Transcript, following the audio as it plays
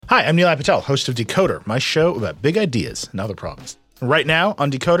Hi, I'm Neil Patel, host of Decoder, my show about big ideas and other problems. Right now on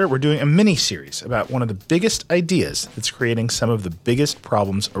Decoder, we're doing a mini-series about one of the biggest ideas that's creating some of the biggest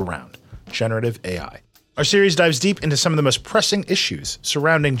problems around, generative AI. Our series dives deep into some of the most pressing issues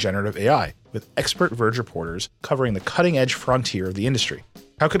surrounding generative AI, with expert Verge reporters covering the cutting-edge frontier of the industry.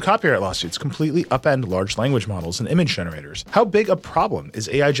 How could copyright lawsuits completely upend large language models and image generators? How big a problem is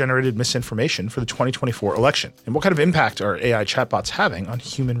AI-generated misinformation for the 2024 election? And what kind of impact are AI chatbots having on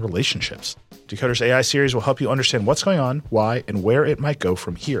human relationships? Decoder's AI series will help you understand what's going on, why, and where it might go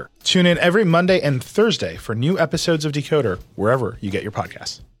from here. Tune in every Monday and Thursday for new episodes of Decoder, wherever you get your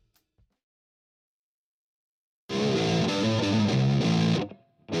podcasts.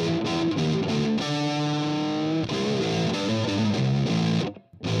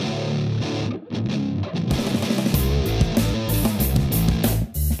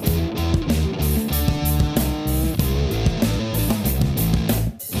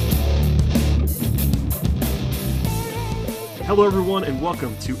 Hello, everyone, and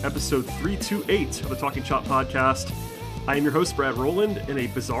welcome to episode 328 of the Talking Chop podcast. I am your host, Brad Rowland. In a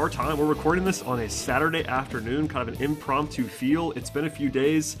bizarre time, we're recording this on a Saturday afternoon, kind of an impromptu feel. It's been a few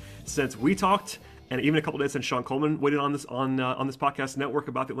days since we talked, and even a couple days since Sean Coleman weighed in on this podcast network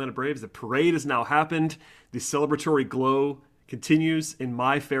about the Atlanta Braves. The parade has now happened. The celebratory glow continues in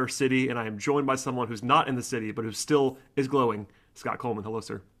my fair city, and I am joined by someone who's not in the city, but who still is glowing. Scott Coleman. Hello,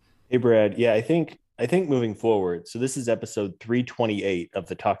 sir. Hey, Brad. Yeah, I think moving forward, so this is episode 328 of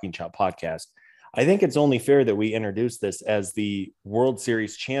the Talking Chop podcast. I think it's only fair that we introduce this as the World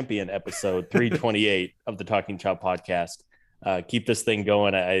Series champion episode 328 of the Talking Chop podcast. Keep this thing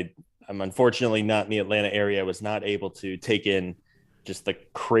going. I'm unfortunately not in the Atlanta area. I was not able to take in just the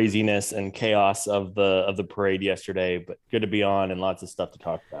craziness and chaos of the parade yesterday, but good to be on and lots of stuff to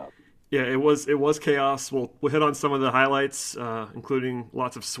talk about. Yeah, it was chaos. We'll hit on some of the highlights, including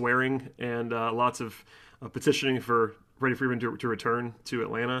lots of swearing and lots of petitioning for Freddie Freeman to return to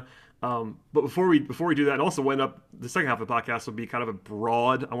Atlanta. But before we do that, and also wind up the second half of the podcast will be kind of a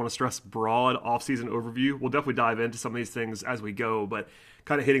broad, I want to stress broad offseason overview. We'll definitely dive into some of these things as we go, but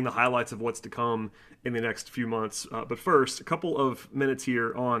kind of hitting the highlights of what's to come in the next few months. But first, a couple of minutes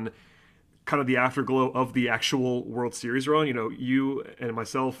here on kind of the afterglow of the actual World Series run. You know, you and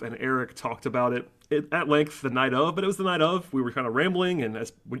myself and Eric talked about it at length the night of, but it was the night of. We were kind of rambling, and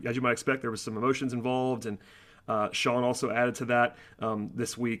as you might expect, there was some emotions involved, and Sean also added to that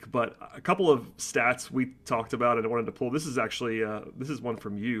this week. But a couple of stats we talked about and I wanted to pull. This is actually this is one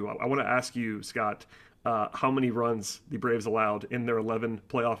from you. I want to ask you, Scott, how many runs the Braves allowed in their 11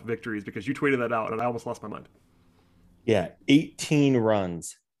 playoff victories, because you tweeted that out, and I almost lost my mind. Yeah, 18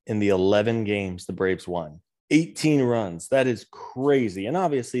 runs in the 11 games the Braves won. 18 runs. That is crazy. And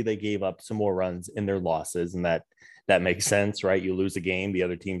obviously they gave up some more runs in their losses, and that makes sense, right? You lose a game, the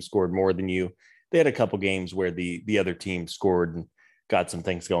other team scored more than you. They had a couple games where the other team scored and got some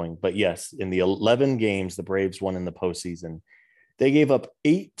things going. But yes, in the 11 games the Braves won in the postseason, they gave up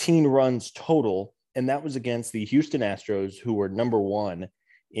 18 runs total, and that was against the Houston Astros, who were number one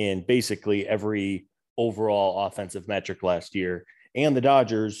in basically every overall offensive metric last year, and the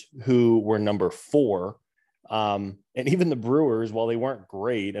Dodgers, who were number 4. And even the Brewers, while they weren't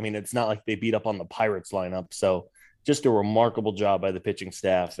great, I mean, it's not like they beat up on the Pirates lineup. So just a remarkable job by the pitching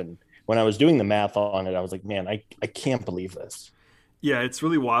staff. And when I was doing the math on it, I was like, man, I can't believe this. Yeah, it's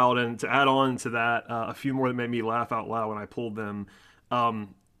really wild. And to add on to that, a few more that made me laugh out loud when I pulled them.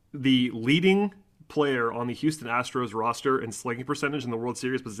 The leading player on the Houston Astros roster in slugging percentage in the World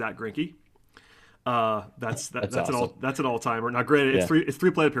Series was Zach Greinke. That's awesome. That's an all-timer. Now, granted, it's three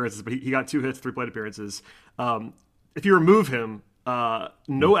plate appearances, but he got 2 hits, 3 plate appearances. If you remove him,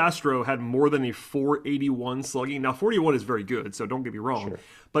 no Astro had more than a 481 slugging. Now, 481 is very good, so don't get me wrong. Sure.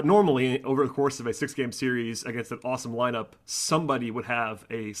 But normally, over the course of a 6-game series against an awesome lineup, somebody would have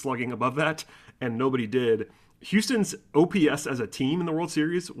a slugging above that, and nobody did. Houston's OPS as a team in the World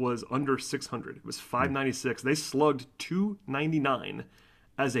Series was under 600. It was 596. They slugged 299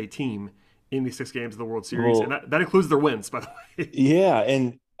 as a team in the 6 games of the World Series. Well, and that includes their wins, by the way. Yeah,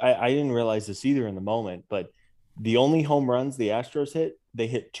 and I didn't realize this either in the moment, but the only home runs the Astros hit, they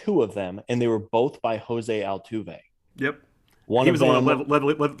hit 2 of them, and they were both by Jose Altuve. Yep. One he of was them, the one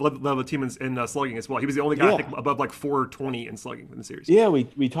that led the team in slugging as well. He was the only guy, I think, above like 420 in slugging in the series. Yeah,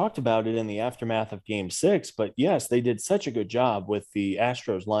 we talked about it in the aftermath of Game 6, but yes, they did such a good job with the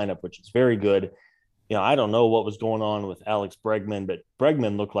Astros lineup, which is very good. You know, I don't know what was going on with Alex Bregman, but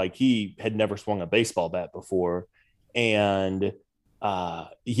Bregman looked like he had never swung a baseball bat before. And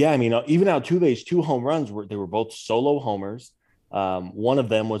yeah, I mean, even Altuve's 2 home runs they were both solo homers. One of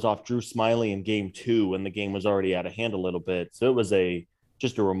them was off Drew Smyly in Game 2 when the game was already out of hand a little bit. So it was a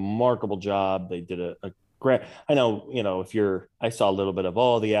just a remarkable job. They did a great. I know, I saw a little bit of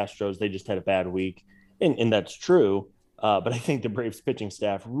all the Astros, they just had a bad week, and that's true. But I think the Braves pitching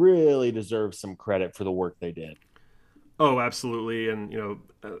staff really deserves some credit for the work they did. Oh, absolutely. And,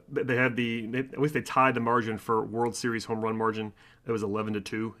 they had at least they tied the margin for World Series home run margin. It was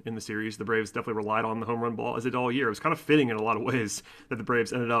 11-2 in the series. The Braves definitely relied on the home run ball as they did all year. It was kind of fitting in a lot of ways that the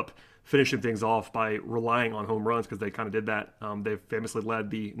Braves ended up finishing things off by relying on home runs because they kind of did that. They famously led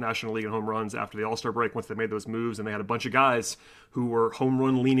the National League in home runs after the All-Star break once they made those moves, and they had a bunch of guys who were home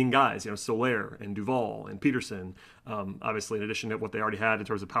run leaning guys, Soler and Duvall and Peterson, obviously in addition to what they already had in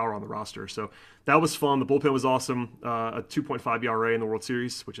terms of power on the roster. So that was fun. The bullpen was awesome. A 2.5 ERA in the World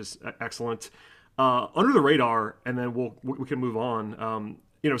Series, which is excellent. Under the radar, and then we can move on.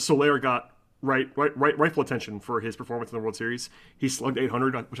 Soler got rightful attention for his performance in the World Series. He slugged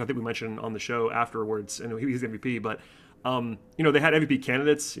 800, which I think we mentioned on the show afterwards, and he's MVP. But they had MVP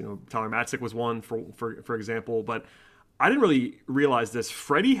candidates. Tyler Matzik was one for example. But I didn't really realize this.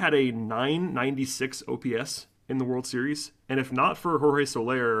 Freddie had a 996 OPS in the World Series, and if not for Jorge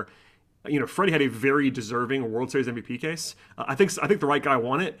Soler, Freddie had a very deserving World Series MVP case. I think the right guy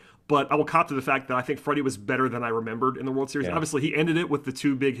won it, but I will cop to the fact that I think Freddie was better than I remembered in the World Series. Yeah. Obviously, he ended it with the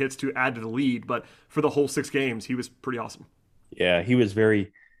 2 big hits to add to the lead, but for the whole 6 games, he was pretty awesome. Yeah, he was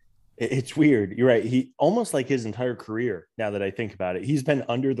it's weird. You're right. He almost like his entire career, now that I think about it, he's been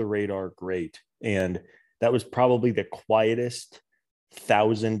under the radar great. And that was probably the quietest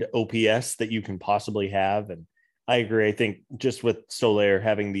 1,000 OPS that you can possibly have. And I agree. I think just with Soler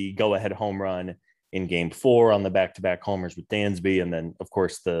having the go-ahead home run in Game 4 on the back-to-back homers with Dansby, and then, of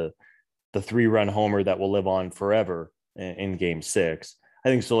course, the 3-run homer that will live on forever in Game 6, I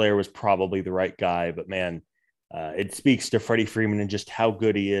think Soler was probably the right guy. But, man, it speaks to Freddie Freeman and just how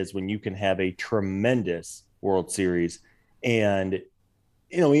good he is when you can have a tremendous World Series. And,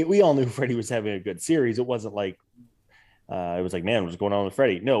 we all knew Freddie was having a good series. It wasn't like it was like, man, what's going on with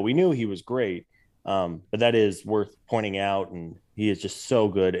Freddie? No, we knew he was great. But that is worth pointing out, and he is just so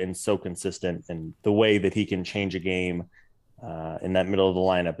good and so consistent, and the way that he can change a game in that middle of the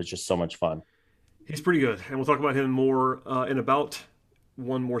lineup is just so much fun. He's pretty good, and we'll talk about him more in about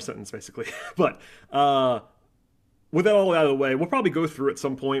one more sentence, basically. But with that all out of the way, we'll probably go through at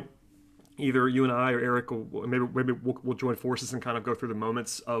some point. Either you and I or Eric, maybe we'll join forces and kind of go through the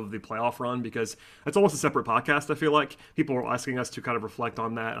moments of the playoff run, because it's almost a separate podcast. I feel like people are asking us to kind of reflect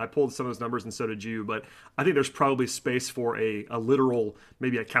on that. And I pulled some of those numbers, and so did you. But I think there's probably space for a literal,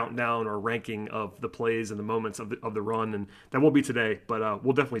 maybe a countdown or ranking of the plays and the moments of the run, and that won't be today, but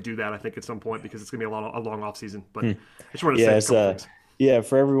we'll definitely do that, I think, at some point, because it's gonna be a long off season. But I just wanted to say a couple things. Yeah,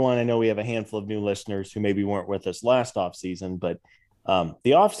 for everyone, I know we have a handful of new listeners who maybe weren't with us last off season, but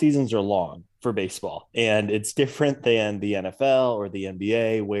the off seasons are long for baseball, and it's different than the NFL or the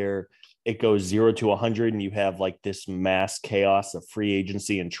NBA, where it goes 0 to 100 and you have like this mass chaos of free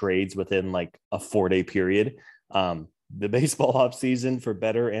agency and trades within like a 4-day period. The baseball off season, for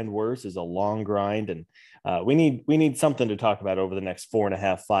better and worse, is a long grind, and we need something to talk about over the next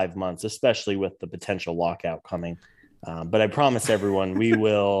 4.5-5 months, especially with the potential lockout coming. But I promise everyone, we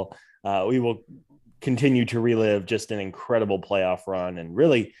will continue to relive just an incredible playoff run. And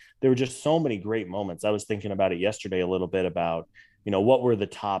really, there were just so many great moments. I was thinking about it yesterday a little bit about, what were the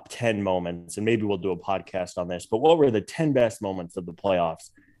top 10 moments, and maybe we'll do a podcast on this, but what were the 10 best moments of the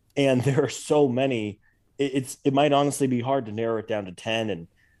playoffs? And there are so many, it might honestly be hard to narrow it down to 10. And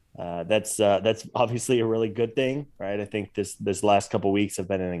that's obviously a really good thing, right? I think this last couple of weeks have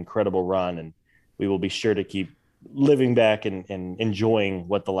been an incredible run, and we will be sure to keep living back and enjoying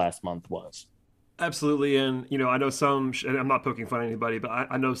what the last month was. Absolutely. And, I know and I'm not poking fun at anybody, but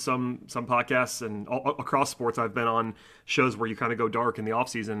I know some podcasts and across sports, I've been on shows where you kind of go dark in the off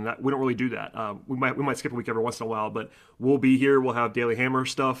season. We don't really do that. We might skip a week every once in a while, but we'll be here. We'll have Daily Hammer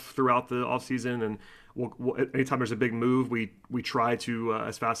stuff throughout the off season. And we'll anytime there's a big move, we try to,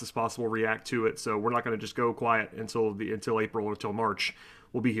 as fast as possible, react to it. So we're not going to just go quiet until April or until March.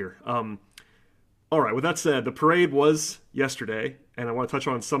 We'll be here. All right. With that said, the parade was yesterday, and I want to touch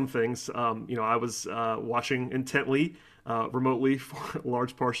on some things. I was watching intently, remotely for a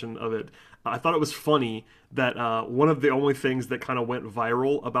large portion of it. I thought it was funny that one of the only things that kind of went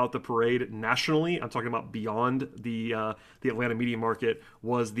viral about the parade nationally, I'm talking about beyond the Atlanta media market,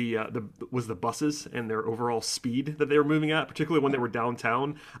 was the buses and their overall speed that they were moving at, particularly when they were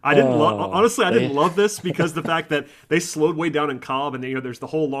downtown. I didn't love this because the fact that they slowed way down in Cobb, and there's the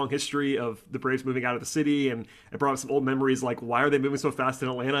whole long history of the Braves moving out of the city, and it brought up some old memories like, why are they moving so fast in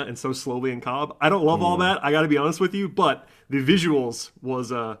Atlanta and so slowly in Cobb? I don't love all that, I got to be honest with you, but the visuals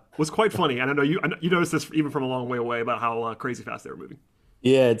was quite funny. And I know you noticed this even from a long way away about how crazy fast they were moving.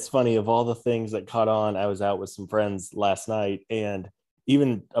 Yeah, it's funny. Of all the things that caught on, I was out with some friends last night, and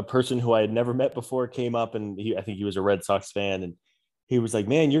even a person who I had never met before came up, and I think he was a Red Sox fan, and he was like,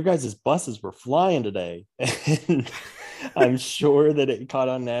 "Man, your guys' buses were flying today." And I'm sure that it caught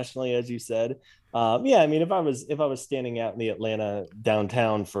on nationally, as you said. Yeah, I mean, if I was standing out in the Atlanta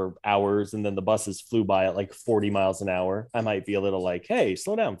downtown for hours, and then the buses flew by at like 40 miles an hour, I might be a little like, "Hey,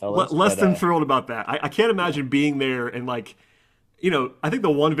 slow down, fellas." Less But than thrilled about that. I can't imagine being there and like, I think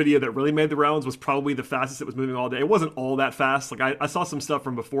the one video that really made the rounds was probably the fastest it was moving all day. It wasn't all that fast. Like I saw some stuff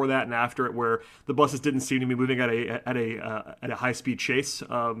from before that and after it where the buses didn't seem to be moving at a high speed chase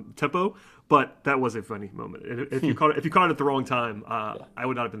tempo. But that was a funny moment. And if you caught it at the wrong time, I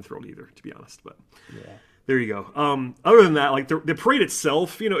would not have been thrilled either, to be honest. But yeah, there you go. Other than that, like the parade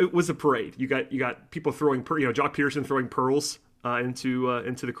itself, it was a parade. You got people throwing, Jock Pearson throwing pearls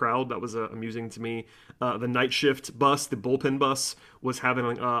into the crowd. That was amusing to me. The night shift bus, the bullpen bus, was having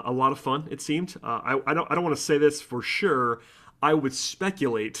a lot of fun. It seemed. I don't want to say this for sure. I would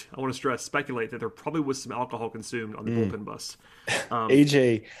speculate. I want to speculate that there probably was some alcohol consumed on the bullpen bus.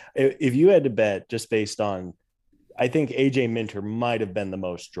 AJ, if you had to bet just based on, I think AJ Minter might have been the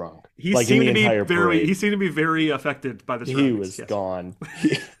most drunk, He like in seemed the to be entire very. parade. He seemed to be very affected by the He surroundings. was Yes. gone.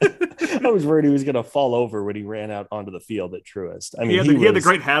 I was worried he was going to fall over when he ran out onto the field at Truist. I He mean, had he had the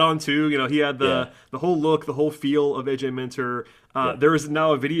great hat on too. He had yeah, the whole look, the whole feel of AJ Minter. yeah. There is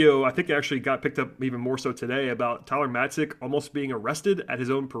now a video. I think it actually got picked up even more so today about Tyler Matzik almost being arrested at his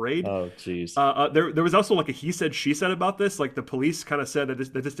own parade. Oh, geez. There was also like a he said she said about this. Like the police kind of said that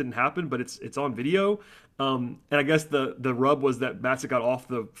this didn't happen, but it's on video. And I guess the rub was that Matzik got off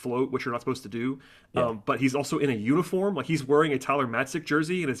the float, which you're not supposed to do. Yeah. But he's also in a uniform, like he's wearing a Tyler Matzik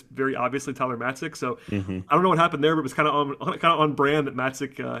jersey, and it's very obviously Tyler Matzik. So I don't know what happened there, but it was kind of on brand that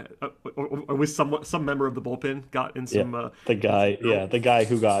Matzik or was some member of the bullpen got in some. Yeah, the guy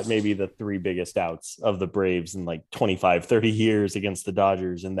who got maybe the three biggest outs of the Braves in like 25, 30 years against the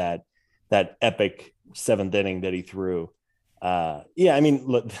Dodgers in that epic seventh inning that he threw. Yeah, I mean,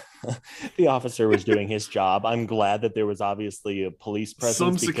 look, the officer was doing his job. I'm glad that there was obviously a police presence,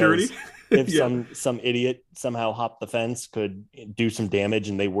 some security. If Yeah. some idiot somehow hopped the fence, could do some damage,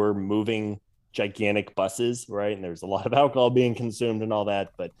 and they were moving gigantic buses, right? And there's a lot of alcohol being consumed and all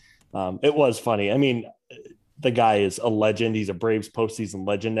that, but it was funny. I mean, the guy is a legend. He's a Braves postseason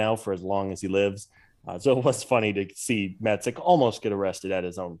legend now for as long as he lives. So it was funny to see Matzik almost get arrested at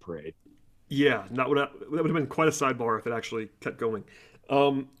his own parade. Yeah, that would have been quite a sidebar if it actually kept going.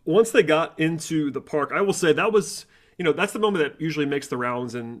 Once they got into the park, I will say that was, that's the moment that usually makes the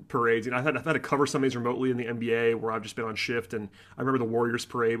rounds in parades. I've had to cover some of these remotely in the NBA where I've just been on shift, and I remember the Warriors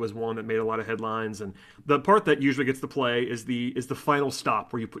parade was one that made a lot of headlines. And the part that usually gets to play is the final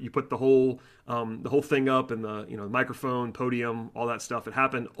stop where you put the whole thing up and the microphone, podium, all that stuff. It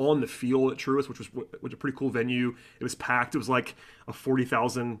happened on the field at Truist, which was a pretty cool venue. It was packed. It was like a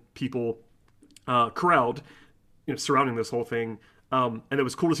 40,000 people crowd, surrounding this whole thing. And it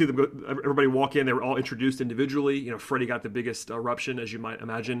was cool to see everybody walk in. They were all introduced individually. Freddie got the biggest eruption, as you might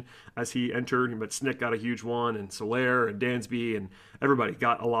imagine, as he entered. But Snick got a huge one, and Soler and Dansby, and everybody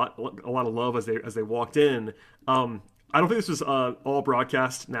got a lot of love as they walked in. I don't think this was all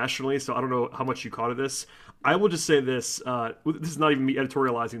broadcast nationally, so I don't know how much you caught of this. I will just say this. This is not even me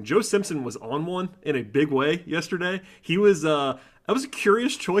editorializing. Joe Simpson was on one in a big way yesterday. He was. That was a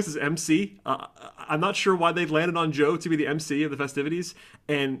curious choice as MC. I'm not sure why they landed on Joe to be the MC of the festivities,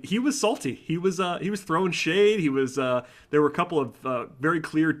 and he was salty. He was throwing shade. There were a couple of very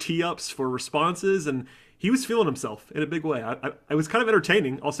clear tee-ups for responses, and he was feeling himself in a big way. I was kind of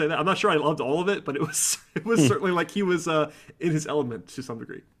entertaining. I'll say that. I'm not sure I loved all of it, but it was certainly like he was in his element to some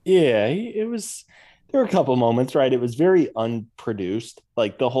degree. Yeah, it was. There were a couple moments, right? It was very unproduced,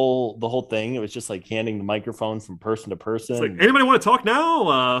 like the whole thing. It was just like handing the microphone from person to person. It's like, anybody want to talk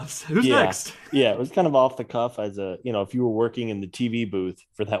now? Who's next? Yeah, it was kind of off the cuff. As if you were working in the TV booth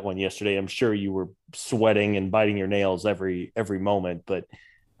for that one yesterday, I'm sure you were sweating and biting your nails every moment. But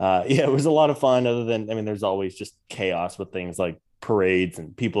yeah, it was a lot of fun. Other than, I mean, there's always just chaos with things like parades,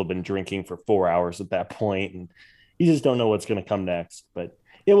 and people have been drinking for 4 hours at that point, and you just don't know what's going to come next. But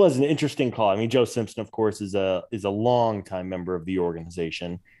it was an interesting call. I mean, Joe Simpson, of course, is a longtime member of the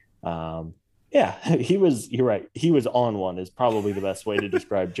organization. Yeah, he was. You're right. He was on one is probably the best way to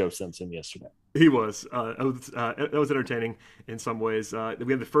describe Joe Simpson yesterday. He was. It was entertaining in some ways. We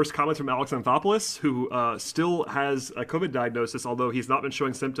had the first comments from Alex Anthopoulos, who still has a COVID diagnosis, although he's not been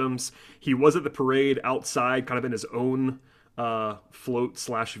showing symptoms. He was at the parade outside, kind of in his own float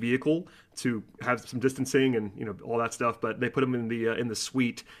 / vehicle to have some distancing and all that stuff. But they put him in the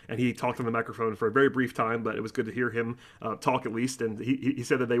suite, and he talked on the microphone for a very brief time. But it was good to hear him talk at least. And he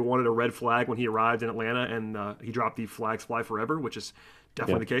said that they wanted a red flag when he arrived in Atlanta, and he dropped the flags fly forever, which is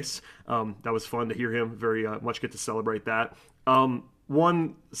definitely the case. That was fun to hear him very much get to celebrate that.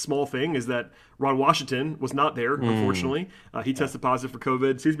 One small thing is that Ron Washington was not there, unfortunately. He tested positive for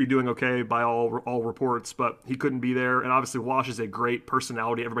COVID. Seems to be doing okay by all reports, but he couldn't be there. And obviously, Wash is a great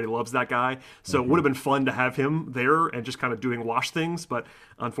personality. Everybody loves that guy. So it would have been fun to have him there and just kind of doing Wash things. But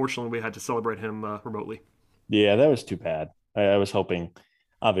unfortunately, we had to celebrate him remotely. Yeah, that was too bad. I was hoping.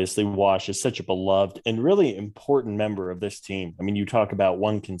 Obviously, Wash is such a beloved and really important member of this team. I mean, you talk about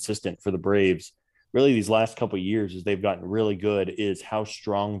one consistent for the Braves. Really, these last couple of years, as they've gotten really good, is how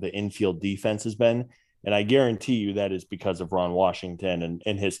strong the infield defense has been. And I guarantee you that is because of Ron Washington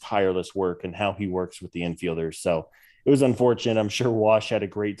and his tireless work and how he works with the infielders. So it was unfortunate. I'm sure Wash had a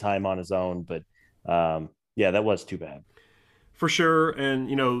great time on his own, but yeah, that was too bad. For sure. And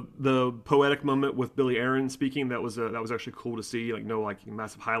the poetic moment with Billy Aaron speaking, that was actually cool to see. Like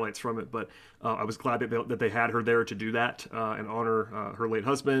massive highlights from it, but I was glad that they had her there to do that and honor her late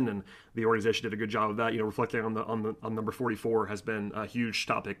husband, and the organization did a good job of that. Reflecting on number 44 has been a huge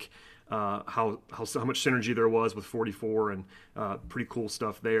topic. How much synergy there was with 44, and pretty cool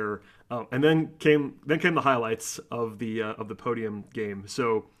stuff there. And then came the highlights of the podium game.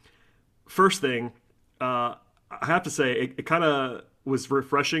 So first thing. I have to say, it kind of was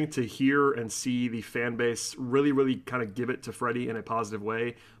refreshing to hear and see the fan base really, really kind of give it to Freddie in a positive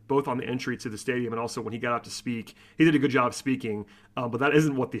way, both on the entry to the stadium and also when he got up to speak. He did a good job speaking, but that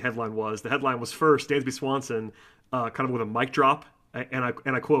isn't what the headline was. The headline was first, Dansby Swanson, kind of with a mic drop, and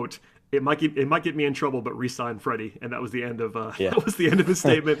I quote, It might get me in trouble, but re-sign Freddie, and that was the end of that was the end of his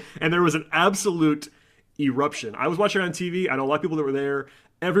statement. And there was an absolute eruption. I was watching on TV. I know a lot of people that were there.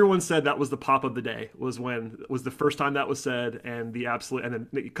 Everyone said that was the pop of the day. Was the first time that was said, and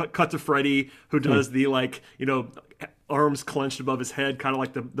then cut to Freddie, who does the arms clenched above his head, kind of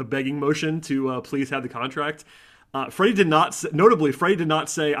like the begging motion to please have the contract. Freddie did not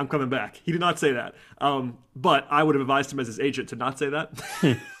say I'm coming back. He did not say that. But I would have advised him as his agent to not say that.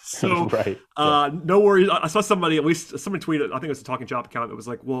 So right. No worries. I saw somebody tweeted, I think it was a Talking Chop account, that was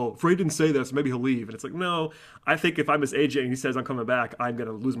like, well, Freddie didn't say this, maybe he'll leave. And it's like, no, I think if I'm his agent and he says I'm coming back, I'm going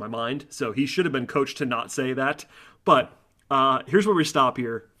to lose my mind. So he should have been coached to not say that. But here's where we stop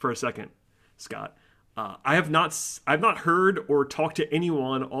here for a second, Scott. I've not heard or talked to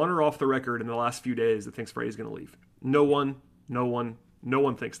anyone on or off the record in the last few days that thinks Freddie's going to leave. No one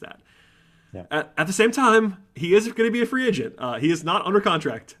thinks that. Yeah. At the same time, he is going to be a free agent. He is not under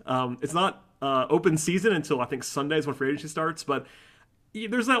contract. It's not open season until I think Sundays when free agency starts. But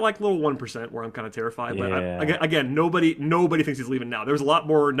there's that little 1% where I'm kind of terrified. Yeah. But again, nobody thinks he's leaving now. There was a lot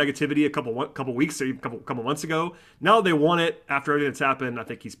more negativity a couple weeks or even couple months ago. Now they want it after everything that's happened. I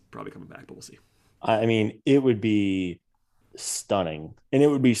think he's probably coming back, but we'll see. I mean, it would be stunning, and it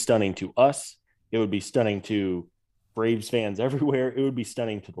would be stunning to us. It would be stunning to Braves fans everywhere. It would be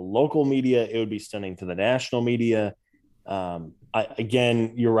stunning to the local media. It would be stunning to the national media.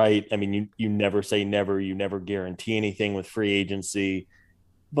 Again, you're right. I mean, you never say never. You never guarantee anything with free agency.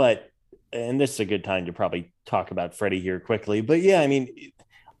 And this is a good time to probably talk about Freddie here quickly. But yeah, I mean,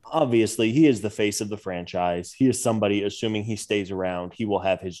 obviously he is the face of the franchise. He is somebody, assuming he stays around, he will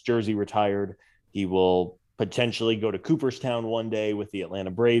have his jersey retired. He will potentially go to Cooperstown one day with the Atlanta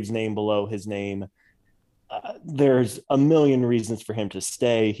Braves name below his name. There's a million reasons for him to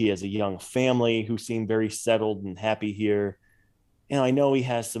stay. He has a young family who seem very settled and happy here. I know he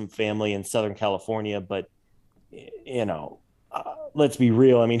has some family in Southern California, but let's be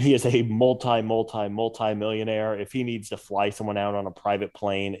real. I mean, he is a multi-millionaire. If he needs to fly someone out on a private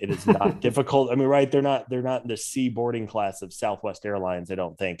plane, it is not difficult. I mean, right. They're not in the C boarding class of Southwest Airlines. I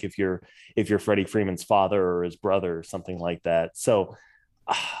don't think if you're Freddie Freeman's father or his brother or something like that. So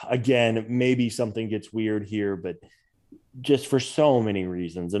again, maybe something gets weird here, but just for so many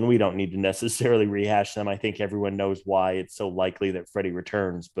reasons, and we don't need to necessarily rehash them. I think everyone knows why it's so likely that Freddie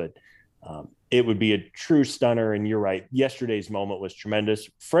returns, but it would be a true stunner. And you're right. Yesterday's moment was tremendous.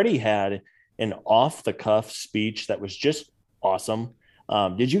 Freddie had an off the cuff speech that was just awesome.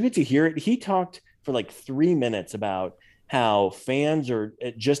 Did you get to hear it? He talked for like 3 minutes about how fans are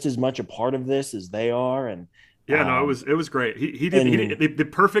just as much a part of this as they are. And yeah, no, it was great. He did the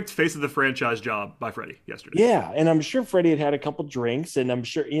perfect face of the franchise job by Freddie yesterday. Yeah, and I'm sure Freddie had a couple drinks, and I'm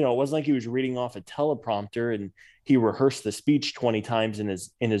sure it wasn't like he was reading off a teleprompter and he rehearsed the speech 20 times in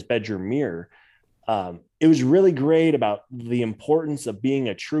his bedroom mirror. It was really great about the importance of being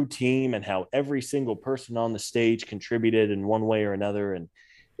a true team and how every single person on the stage contributed in one way or another. And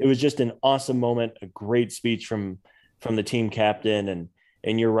it was just an awesome moment, a great speech from the team captain.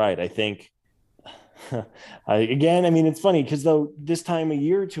 And you're right. I think again, I mean, it's funny because though this time a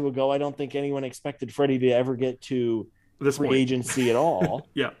year or two ago, I don't think anyone expected Freddie to ever get to This free point. agency at all.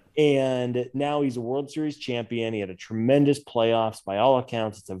 Yeah. And now he's a World Series champion. He had a tremendous playoffs. By all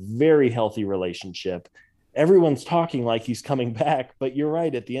accounts, it's a very healthy relationship. Everyone's talking like he's coming back, but you're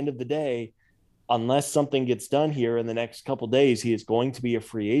right. At the end of the day, unless something gets done here in the next couple of days, he is going to be a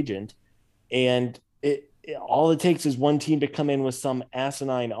free agent. And all it takes is one team to come in with some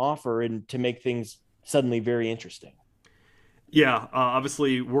asinine offer and to make things suddenly very interesting. Yeah,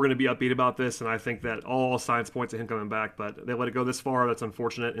 obviously we're going to be upbeat about this, and I think that all signs point to him coming back. But they let it go this far. That's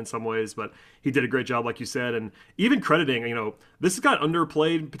unfortunate in some ways, but he did a great job, like you said, and even crediting. This got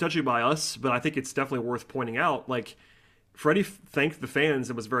underplayed potentially by us, but I think it's definitely worth pointing out. Like Freddie thanked the fans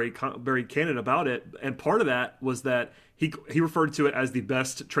and was very candid about it, and part of that was that he referred to it as the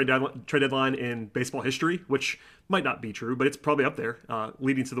best trade deadline in baseball history, which might not be true, but it's probably up there,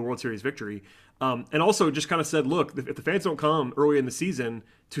 leading to the World Series victory. And also just kind of said, look, if the fans don't come early in the season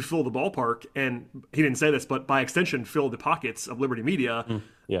to fill the ballpark, and he didn't say this, but by extension, fill the pockets of Liberty Media,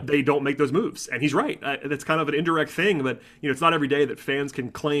 they don't make those moves. And he's right. That's kind of an indirect thing, but it's not every day that fans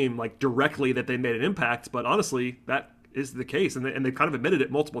can claim like directly that they made an impact. But honestly, that is the case, and they've kind of admitted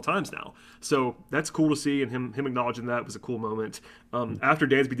it multiple times now. So that's cool to see, and him acknowledging that was a cool moment. After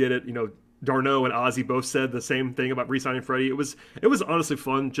Dansby did it, Darno and Ozzie both said the same thing about re-signing Freddie. It was honestly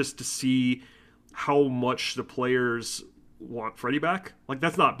fun just to see how much the players want Freddie back. Like,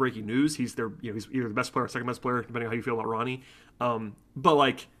 that's not breaking news. He's he's either the best player or second best player, depending on how you feel about Ronnie. But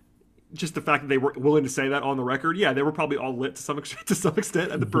like, just the fact that they were willing to say that on the record, yeah, they were probably all lit to some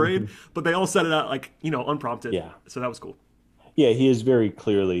extent at the parade, but they all said it out like, unprompted. Yeah. So that was cool. Yeah, he is very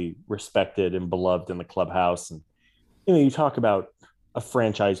clearly respected and beloved in the clubhouse. And you talk about a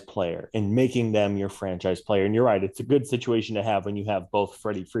franchise player and making them your franchise player. And you're right, it's a good situation to have when you have both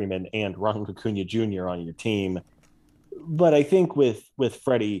Freddie Freeman and Ronald Acuna Jr. on your team. But I think with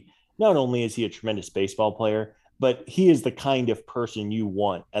Freddie, not only is he a tremendous baseball player, but he is the kind of person you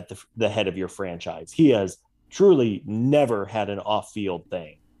want at the head of your franchise. He has truly never had an off-field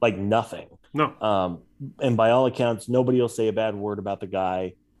thing, like nothing. No. And by all accounts, nobody will say a bad word about the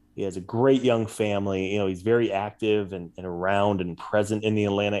guy. He has a great young family. He's very active and around and present in the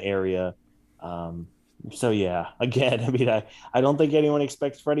Atlanta area. So yeah, again, I mean, I don't think anyone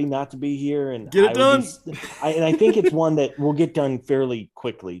expects Freddie not to be here, and get it done. I think it's one that will get done fairly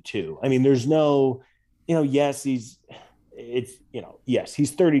quickly too. I mean, there's no, yes, he's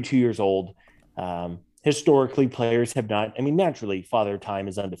 32 years old. Historically, players have not. I mean, naturally, Father Time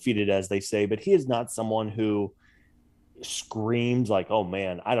is undefeated, as they say, but he is not someone who screams like, oh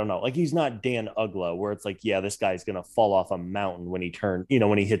man, I don't know, like he's not Dan Ugla, where it's like, yeah, this guy's gonna fall off a mountain when he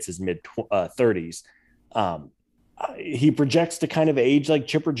hits his mid 30s. He projects to kind of age like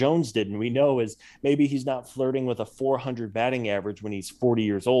Chipper Jones did, and we know is maybe he's not flirting with a 400 batting average when he's 40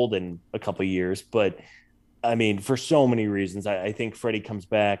 years old in a couple of years, but I mean, for so many reasons, I think Freddie comes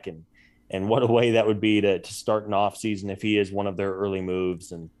back, and what a way that would be to start an off season if he is one of their early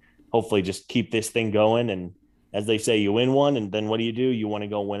moves, and hopefully just keep this thing going. And as they say, you win one, and then what do? You want to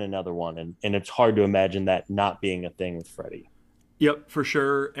go win another one. And it's hard to imagine that not being a thing with Freddie. Yep, for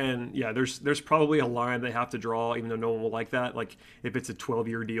sure. And yeah, there's probably a line they have to draw, even though no one will like that. Like, if it's a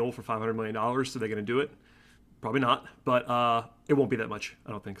 12-year deal for $500 million, so they're going to do it? Probably not. But it won't be that much,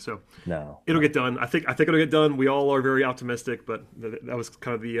 I don't think. So no, it'll get done. I think it'll get done. We all are very optimistic, but that was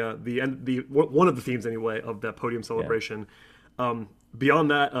kind of the one of the themes anyway of that podium celebration. Yeah.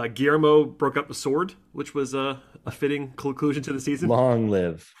 Beyond that, Guillermo broke up the sword, which was a fitting conclusion to the season. Long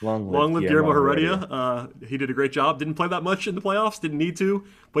live Guillermo Heredia. He did a great job. Didn't play that much in the playoffs. Didn't need to.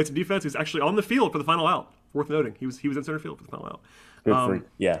 Played some defense. He was actually on the field for the final out. Worth noting. He was in center field for the final out.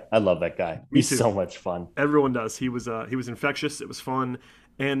 Yeah, I love that guy. He's so much fun. Everyone does. He was infectious. It was fun.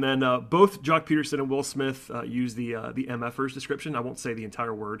 And then both Jock Peterson and Will Smith used the MFers description. I won't say the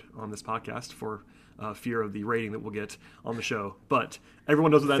entire word on this podcast for fear of the rating that we'll get on the show, but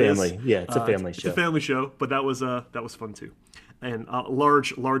everyone knows what that is. Yeah, it's a family show. It's a family show, but that was fun too, and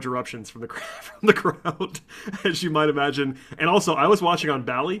large eruptions from the crowd, as you might imagine. And also, I was watching on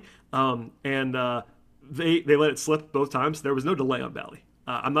Bally, and they let it slip both times. There was no delay on Bally.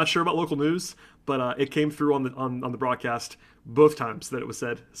 I'm not sure about local news, but it came through on the broadcast both times that it was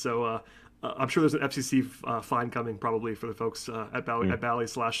said. So. I'm sure there's an FCC fine coming probably for the folks at Bally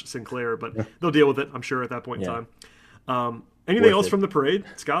 / Sinclair, but they'll deal with it, I'm sure, at that point in time. Anything Worth else it. from the parade,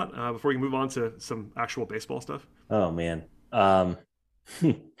 Scott, before we move on to some actual baseball stuff? Oh man.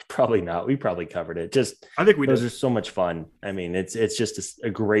 Probably not. We probably covered it. Just I think we those did. are so much fun. I mean, it's just a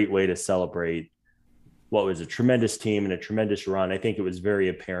great way to celebrate what was a tremendous team and a tremendous run. I think it was very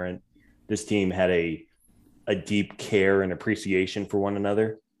apparent this team had a deep care and appreciation for one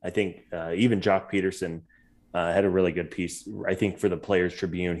another. I think even Jock Peterson had a really good piece. I think for the Players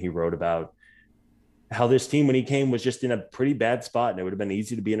Tribune, he wrote about how this team, when he came, was just in a pretty bad spot, and it would have been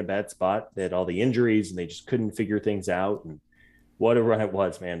easy to be in a bad spot. They had all the injuries, and they just couldn't figure things out. And what a run it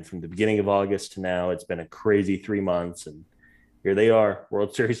was, man! From the beginning of August to now, it's been a crazy 3 months, and here they are,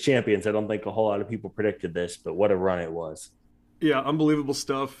 World Series champions. I don't think a whole lot of people predicted this, but what a run it was. Yeah, unbelievable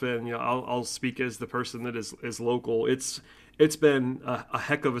stuff. And I'll speak as the person that is local. It's been a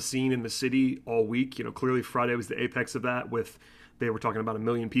heck of a scene in the city all week. Clearly Friday was the apex of that. With they were talking about 1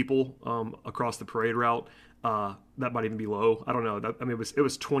 million people across the parade route. That might even be low. I don't know. It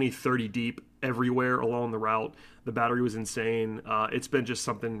was 20, 30 deep everywhere along the route. The battery was insane. It's been just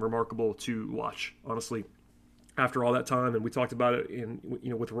something remarkable to watch, honestly. After all that time, and we talked about it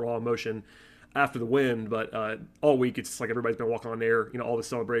with raw emotion after the win, but all week it's like everybody's been walking on air. All the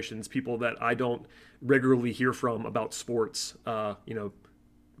celebrations, people that I don't regularly hear from about sports,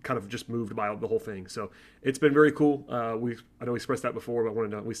 kind of just moved by the whole thing. So it's been very cool. I know we expressed that before, but I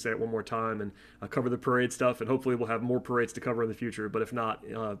wanted to we say it one more time and cover the parade stuff, and hopefully we'll have more parades to cover in the future. But if not,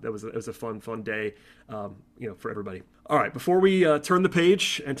 it was a fun day, for everybody. All right, before we turn the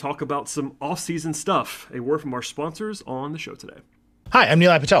page and talk about some off-season stuff, a word from our sponsors on the show today. Hi, I'm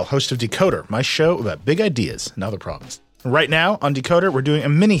Neil Patel, host of Decoder, my show about big ideas and other problems. Right now on Decoder, we're doing a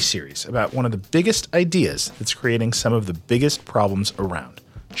mini-series about one of the biggest ideas that's creating some of the biggest problems around,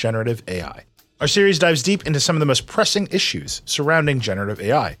 generative AI. Our series dives deep into some of the most pressing issues surrounding generative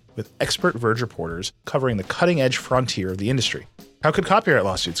AI, with expert Verge reporters covering the cutting-edge frontier of the industry. How could copyright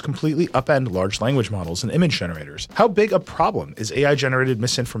lawsuits completely upend large language models and image generators? How big a problem is AI-generated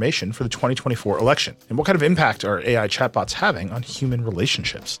misinformation for the 2024 election? And what kind of impact are AI chatbots having on human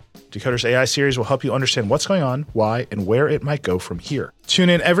relationships? Decoder's AI series will help you understand what's going on, why, and where it might go from here. Tune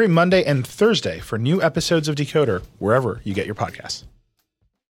in every Monday and Thursday for new episodes of Decoder, wherever you get your podcasts.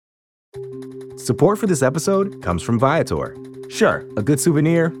 Support for this episode comes from Viator. Sure, a good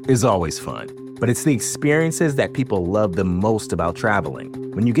souvenir is always fun, but it's the experiences that people love the most about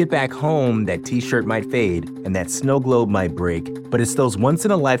traveling. When you get back home, that t-shirt might fade and that snow globe might break, but it's those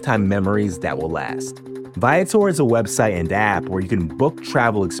once-in-a-lifetime memories that will last. Viator is a website and app where you can book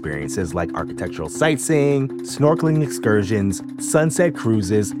travel experiences like architectural sightseeing, snorkeling excursions, sunset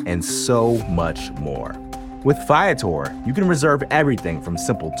cruises, and so much more. With Viator, you can reserve everything from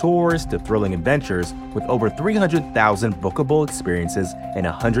simple tours to thrilling adventures with over 300,000 bookable experiences in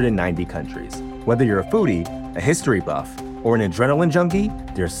 190 countries. Whether you're a foodie, a history buff, or an adrenaline junkie,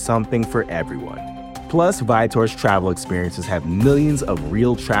 there's something for everyone. Plus, Viator's travel experiences have millions of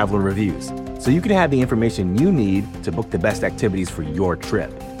real traveler reviews, so you can have the information you need to book the best activities for your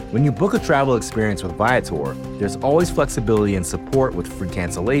trip. When you book a travel experience with Viator, there's always flexibility and support with free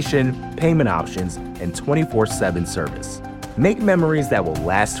cancellation, payment options, and 24/7 service. Make memories that will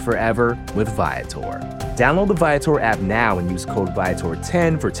last forever with Viator. Download the Viator app now and use code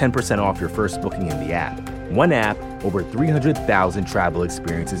Viator10 for 10% off your first booking in the app. One app, over 300,000 travel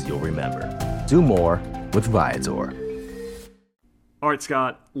experiences you'll remember. Do more with Viator. All right,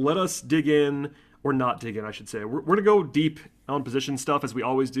 Scott, let us dig in, or not dig in, I should say. We're going to go deep on position stuff as we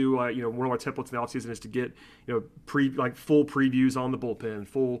always do. One of our templates in the offseason is to get full previews on the bullpen,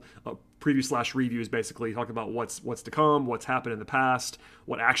 full preview / reviews, basically talking about what's to come, what's happened in the past,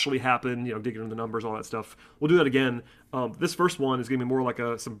 what actually happened, digging into the numbers, all that stuff. We'll do that again. This first one is going to be more like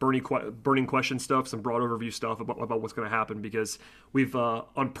some burning question stuff, some broad overview stuff about what's going to happen, because we've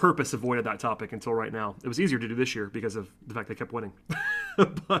on purpose avoided that topic until right now. It was easier to do this year because of the fact they kept winning.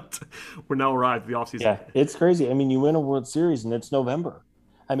 But we're now arrived at the offseason. Yeah, it's crazy. I mean, you win a World Series and it's November.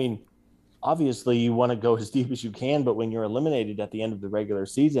 I mean, obviously you want to go as deep as you can, but when you're eliminated at the end of the regular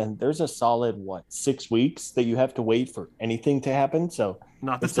season, there's a solid 6 weeks that you have to wait for anything to happen. So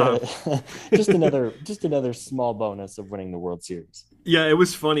not this time. just another small bonus of winning the World Series. Yeah, it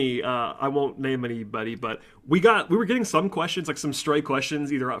was funny. I won't name anybody, but we were getting some questions, like some stray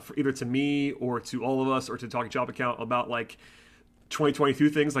questions, either to me or to all of us or to Talking Chop account about 2022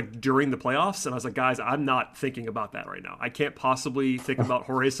 things during the playoffs, and I was like, guys, I'm not thinking about that right now. I can't possibly think about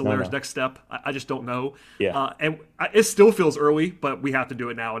Jorge Soler's next step. I just don't know. Yeah. It still feels early, but we have to do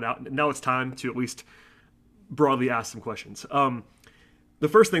it now. And now it's time to at least broadly ask some questions. The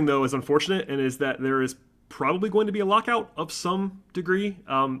first thing, though, is unfortunate, and is that there is probably going to be a lockout of some degree.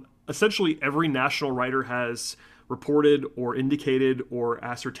 Essentially, every national writer has reported or indicated or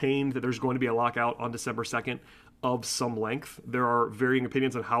ascertained that there's going to be a lockout on December 2nd of some length. There are varying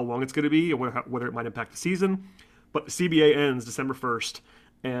opinions on how long it's going to be and whether it might impact the season. But the CBA ends December 1st,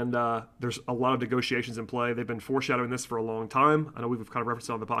 and there's a lot of negotiations in play. They've been foreshadowing this for a long time. I know we've kind of referenced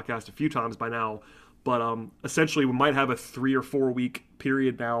it on the podcast a few times by now, but essentially we might have a 3 or 4 week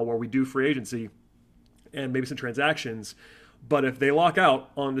period now where we do free agency and maybe some transactions. But if they lock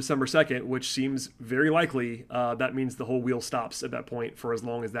out on December 2nd, which seems very likely, that means the whole wheel stops at that point for as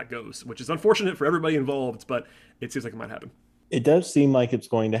long as that goes, which is unfortunate for everybody involved, but it seems like it might happen. It does seem like it's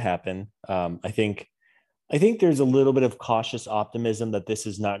going to happen. I think there's a little bit of cautious optimism that this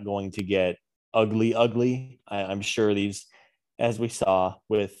is not going to get ugly. I'm sure these, as we saw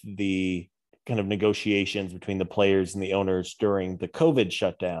with the kind of negotiations between the players and the owners during the COVID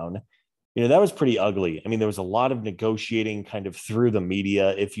shutdown, that was pretty ugly. I mean, there was a lot of negotiating kind of through the media,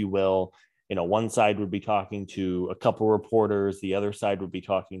 if you will. One side would be talking to a couple reporters, the other side would be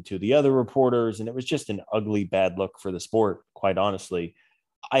talking to the other reporters, and it was just an ugly, bad look for the sport, quite honestly.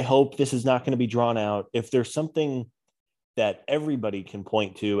 I hope this is not going to be drawn out. If there's something that everybody can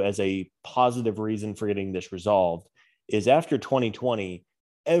point to as a positive reason for getting this resolved, is after 2020,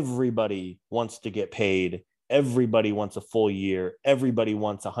 everybody wants to get paid. Everybody wants a full year. Everybody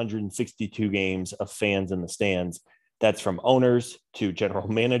wants 162 games of fans in the stands. That's from owners to general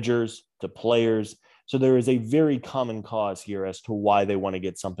managers to players. So there is a very common cause here as to why they want to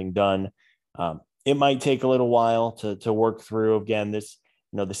get something done. It might take a little while to work through. Again, the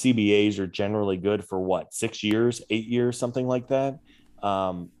CBAs are generally good for 6 years, 8 years, something like that.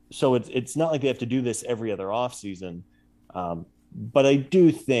 So it's not like they have to do this every other offseason. But I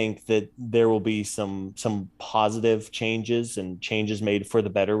do think that there will be some positive changes and changes made for the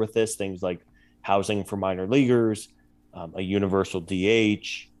better with this. Things like housing for minor leaguers, a universal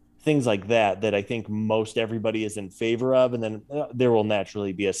DH, things like that I think most everybody is in favor of. And then there will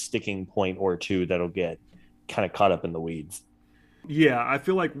naturally be a sticking point or two that'll get kind of caught up in the weeds. Yeah, I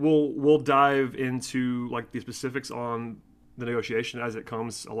feel like we'll dive into like the specifics on the negotiation as it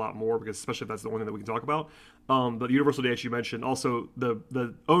comes a lot more, because especially if that's the one thing that we can talk about. But the universal DH you mentioned, also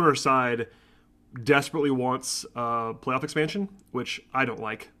the owner side desperately wants playoff expansion, which I don't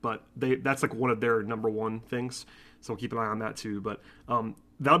like, but that's like one of their number one things. So we'll keep an eye on that too. But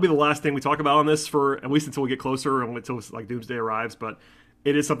that'll be the last thing we talk about on this for at least until we get closer and until like doomsday arrives. But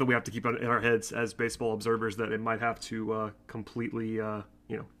it is something we have to keep in our heads as baseball observers, that it might have to completely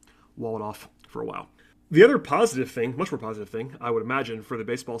wall it off for a while. The other positive thing, much more positive thing, I would imagine, for the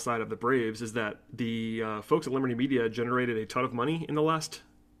baseball side of the Braves is that the folks at Liberty Media generated a ton of money in the last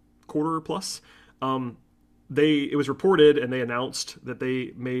quarter plus. It was reported and they announced that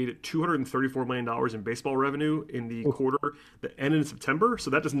they made $234 million in baseball revenue in the quarter that ended in September. So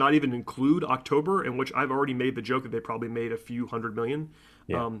that does not even include October, in which I've already made the joke that they probably made a few $100 million.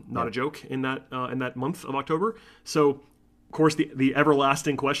 A joke in that month of October. So of course, the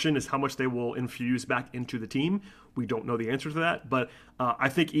everlasting question is how much they will infuse back into the team. We don't know the answer to that, but I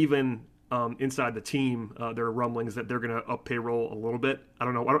think even inside the team, there are rumblings that they're going to up payroll a little bit. I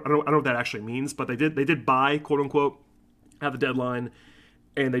don't know what that actually means, but they did buy, quote unquote, at the deadline,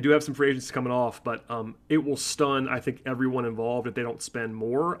 and they do have some free agents coming off. But it will stun, I think, everyone involved if they don't spend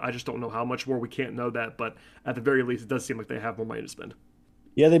more. I just don't know how much more. We can't know that, but at the very least, it does seem like they have more money to spend.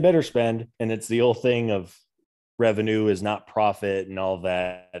 Yeah, they better spend, and it's the old thing of revenue is not profit and all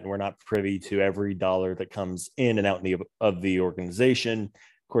that. And we're not privy to every dollar that comes in and out of the organization.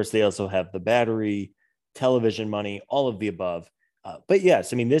 Of course, they also have the battery, television money, all of the above. But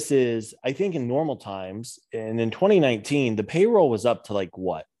yes, I mean, this is, I think in normal times, and in 2019, the payroll was up to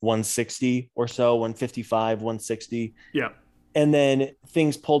 160 or so, 155, 160. Yeah. And then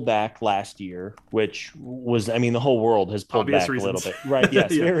things pulled back last year, which was, I mean, the whole world has pulled back a little bit. Right.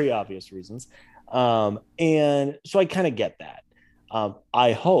 Yes. Yeah. Very obvious reasons. And so I kind of get that.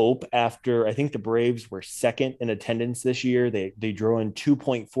 I hope after, I think the Braves were second in attendance this year. They drew in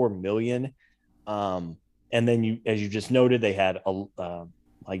 2.4 million. And then as you just noted, they had,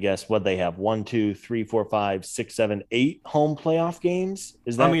 I guess what they have, 1, 2, 3, 4, 5, 6, 7, 8 home playoff games.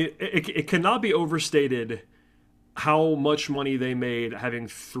 Is that? I mean, it cannot be overstated how much money they made having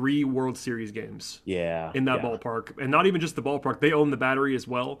 3 World Series games in that ballpark. And not even just the ballpark. They own the battery as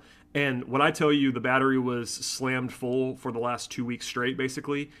well. And when I tell you the battery was slammed full for the last 2 weeks straight,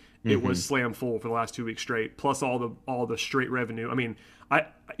 basically, it was slammed full for the last 2 weeks straight, plus all the straight revenue. I mean,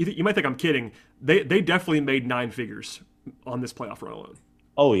 you might think I'm kidding. They definitely made 9 figures on this playoff run alone.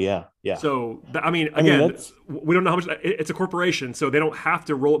 Oh, yeah. Yeah. So, again, we don't know how much. It's a corporation, so they don't have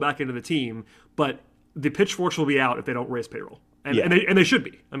to roll it back into the team. But the pitchforks will be out if they don't raise payroll. And they should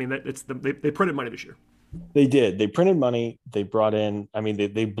be. I mean, they printed money this year. They did. They printed money. They brought in, I mean,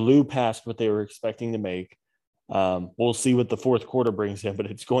 they blew past what they were expecting to make. We'll see what the fourth quarter brings in, but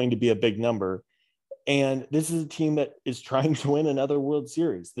it's going to be a big number. And this is a team that is trying to win another World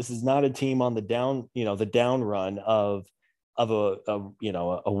Series. This is not a team on the down, the down run of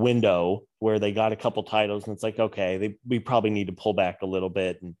a window where they got a couple titles and it's like, okay, we probably need to pull back a little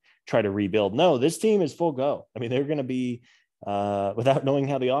bit and try to rebuild. No, this team is full go. I mean, they're going to be, without knowing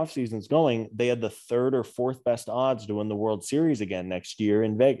how the offseason is going, they had the third or fourth best odds to win the World Series again next year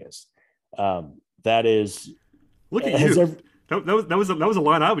in Vegas. That is, look at you. That was a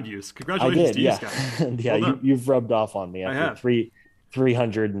line I would use. Congratulations to you, Scott. Yeah, well you've rubbed off on me after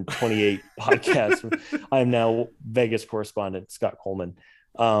 328 podcasts. I am now Vegas correspondent Scott Coleman.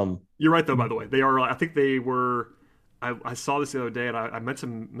 You're right, though. By the way, they are. I think they were. I saw this the other day, and I meant to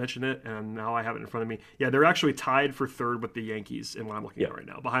mention it, and now I have it in front of me. Yeah, they're actually tied for third with the Yankees in what I'm looking at right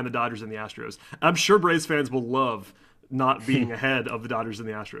now, behind the Dodgers and the Astros. I'm sure Braves fans will love not being ahead of the Dodgers and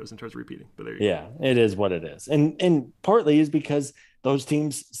the Astros in terms of repeating. But there you go. It is what it is. And partly is because those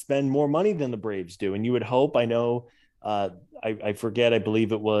teams spend more money than the Braves do. And you would hope, I know, I forget, I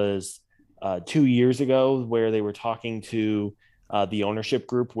believe it was 2 years ago where they were talking to the ownership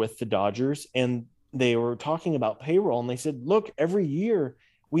group with the Dodgers, and they were talking about payroll. And they said, look, every year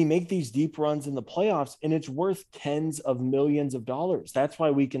we make these deep runs in the playoffs and it's worth tens of millions of dollars. That's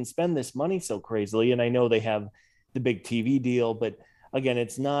why we can spend this money so crazily. And I know they have the big TV deal, but again,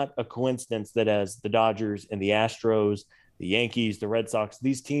 it's not a coincidence that as the Dodgers and the Astros, the Yankees, the Red Sox,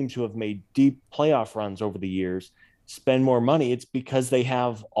 these teams who have made deep playoff runs over the years spend more money. It's because they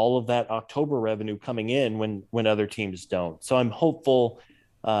have all of that October revenue coming in when other teams don't. So I'm hopeful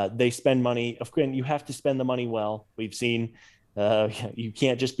they spend money. Of course, you have to spend the money well. We've seen you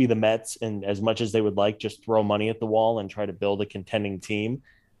can't just be the Mets and as much as they would like, just throw money at the wall and try to build a contending team.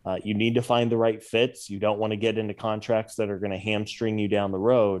 You need to find the right fits. You don't want to get into contracts that are going to hamstring you down the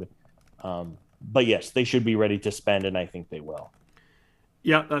road. But yes, they should be ready to spend, and I think they will.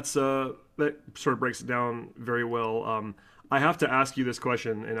 Yeah, that sort of breaks it down very well. I have to ask you this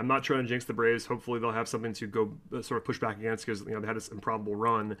question, and I'm not trying to jinx the Braves. Hopefully they'll have something to go sort of push back against because they had this improbable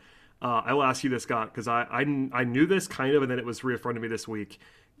run. I will ask you this, Scott, because I knew this kind of, and then it was reaffirmed to me this week.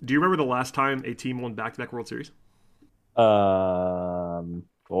 Do you remember the last time a team won back-to-back World Series?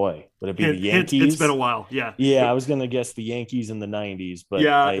 Boy, would it be the Yankees? It's been a while, yeah. Yeah, I was going to guess the Yankees in the 90s. But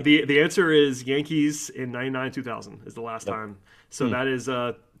yeah, the answer is Yankees in 99-2000 is the last time. So that is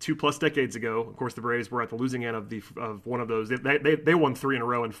 2+ decades ago. Of course, the Braves were at the losing end of one of those. They won 3 in a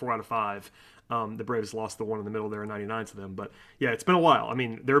row in 4 out of 5. The Braves lost the one in the middle there in 99 to them. But yeah, it's been a while. I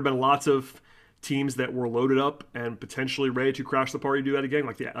mean, there have been lots of teams that were loaded up and potentially ready to crash the party, do that again.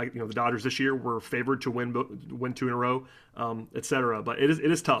 Like the Dodgers this year were favored to win 2 in a row, etc. But it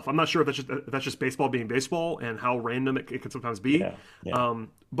is tough. I'm not sure if that's just baseball being baseball and how random it can sometimes be. Yeah.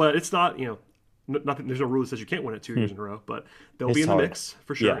 But it's not, nothing. There's no rule that says you can't win it 2 years in a row. But they'll be in the mix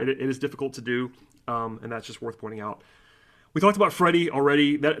for sure. Yeah. It is difficult to do, and that's just worth pointing out. We talked about Freddie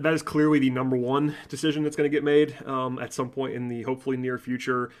already. That is clearly the number one decision that's going to get made at some point in the hopefully near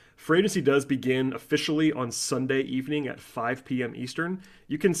future. Free agency does begin officially on Sunday evening at 5 p.m. Eastern.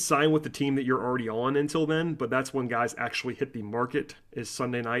 You can sign with the team that you're already on until then, but that's when guys actually hit the market is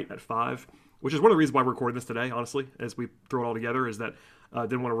Sunday night at 5, which is one of the reasons why we're recording this today, honestly, as we throw it all together, is that I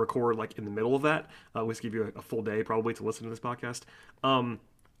didn't want to record like in the middle of that. Let's give you a full day probably to listen to this podcast.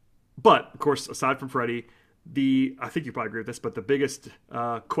 But, of course, aside from Freddie, I think you probably agree with this, but the biggest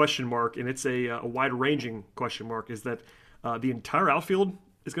question mark, and it's a wide-ranging question mark, is that the entire outfield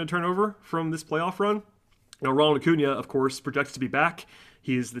is going to turn over from this playoff run. Now, Ronald Acuna, of course, projects to be back.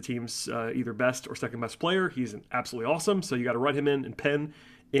 He is the team's either best or second best player. He's absolutely awesome, so you got to run him in and pen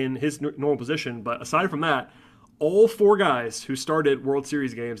in his normal position. But aside from that, all 4 guys who started World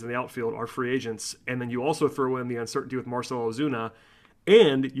Series games in the outfield are free agents, and then you also throw in the uncertainty with Marcell Ozuna,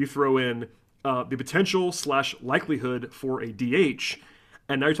 and you throw in the potential / likelihood for a DH,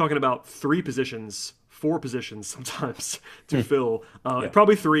 and now you're talking about 4 positions sometimes to fill.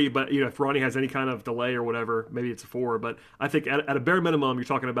 Probably 3, but if Ronnie has any kind of delay or whatever, maybe it's a 4. But I think at a bare minimum, you're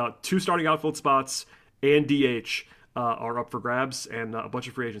talking about 2 starting outfield spots and DH are up for grabs, and a bunch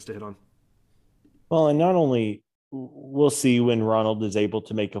of free agents to hit on. Well, and not only we'll see when Ronald is able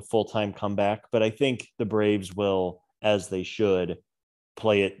to make a full-time comeback, but I think the Braves will, as they should,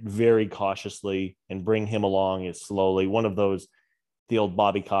 play it very cautiously and bring him along as slowly. One of those, the old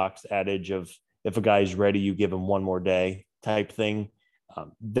Bobby Cox adage of if a guy's ready, you give him one more day type thing.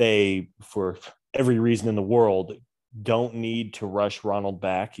 They, for every reason in the world, don't need to rush Ronald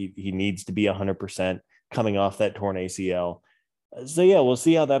back. He needs to be 100% coming off that torn ACL. So yeah, we'll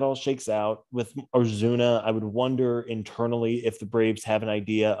see how that all shakes out with Ozuna. I would wonder internally if the Braves have an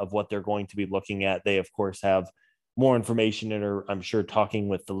idea of what they're going to be looking at. They of course have more information and are, I'm sure, talking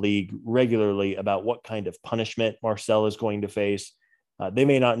with the league regularly about what kind of punishment Marcell is going to face. They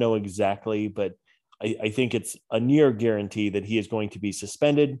may not know exactly, but I think it's a near guarantee that he is going to be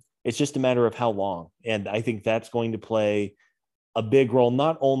suspended. It's just a matter of how long. And I think that's going to play a big role,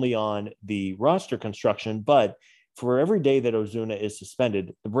 not only on the roster construction, but for every day that Ozuna is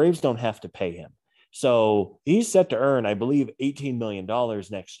suspended, the Braves don't have to pay him. So he's set to earn, I believe, $18 million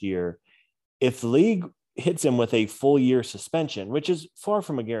next year. If the league hits him with a full year suspension, which is far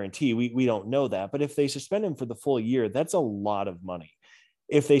from a guarantee, we don't know that. But if they suspend him for the full year, that's a lot of money.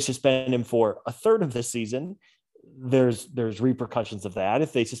 If they suspend him for a third of the season, there's repercussions of that.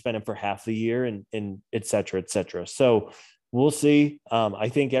 If they suspend him for half the year and et cetera, et cetera. So we'll see. I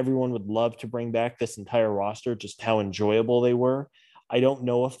think everyone would love to bring back this entire roster, just how enjoyable they were. I don't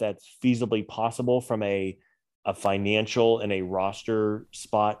know if that's feasibly possible from a financial and a roster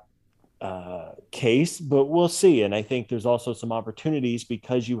spot case, but we'll see. And I think there's also some opportunities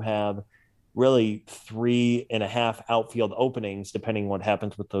because you have really 3.5 outfield openings, depending what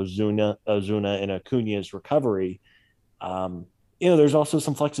happens with Ozuna and Acuna's recovery. There's also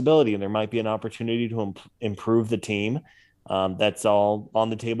some flexibility, and there might be an opportunity to improve the team. That's all on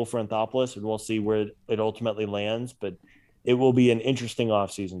the table for Anthopoulos, and we'll see where it ultimately lands. But it will be an interesting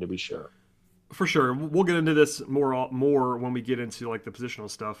offseason to be sure. For sure. We'll get into this more when we get into like the positional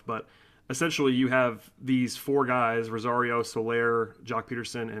stuff, but essentially you have these four guys, Rosario, Soler, Jock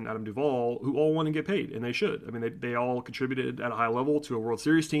Peterson, and Adam Duvall, who all want to get paid, and they should. I mean, they all contributed at a high level to a World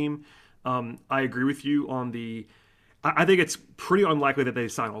Series team. I agree with you on I think it's pretty unlikely that they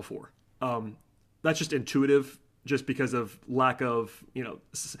sign all four. That's just intuitive, just because of lack of,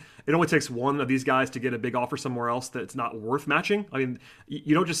 it only takes one of these guys to get a big offer somewhere else that's not worth matching. I mean,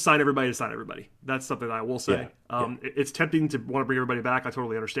 you don't just sign everybody to sign everybody. That's something that I will say. It's tempting to want to bring everybody back. I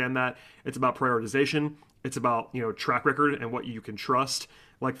totally understand that. It's about prioritization. It's about, track record and what you can trust.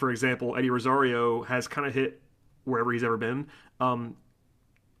 Like, for example, Eddie Rosario has kind of hit wherever he's ever been.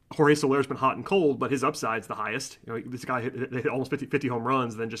 Jorge Soler's been hot and cold, but his upside's the highest. This guy hit almost 50 home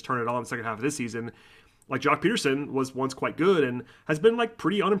runs, then just turned it on in the second half of this season. Like, Jock Peterson was once quite good and has been like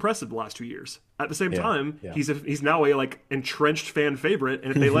pretty unimpressive the last 2 years. At the same time, he's now a like entrenched fan favorite,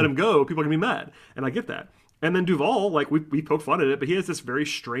 and if they let him go, people are gonna be mad, and I get that. And then Duvall, like we poke fun at it, but he has this very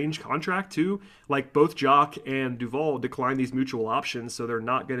strange contract too. Like, both Jock and Duvall declined these mutual options, so they're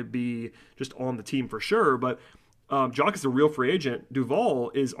not going to be just on the team for sure. But Jock is a real free agent.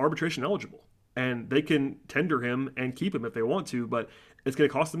 Duvall is arbitration eligible, and they can tender him and keep him if they want to, but it's going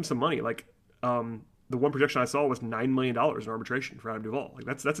to cost them some money. Like, the one projection I saw was $9 million in arbitration for Adam Duvall. Like,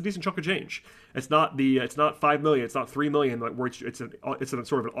 that's a decent chunk of change. It's not $5 million, it's not $3 million, where it's a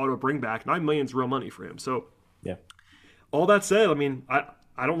sort of an auto bring back. $9 million is real money for him. So yeah. All that said, I mean,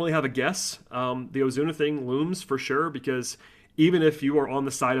 I don't really have a guess. The Ozuna thing looms for sure, because even if you are on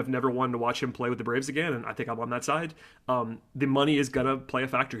the side of never wanting to watch him play with the Braves again, and I think I'm on that side, the money is going to play a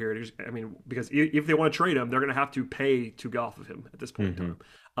factor here. I mean, because if they want to trade him, they're going to have to pay to get off of him at this point in time.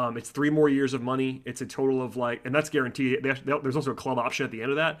 It's 3 more years of money. It's a total of like, and that's guaranteed. There's also a club option at the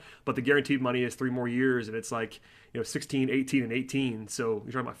end of that, but the guaranteed money is 3 more years, and it's like, 16, 18, and 18. So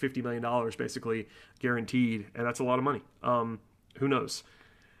you're talking about $50 million basically guaranteed, and that's a lot of money. Who knows?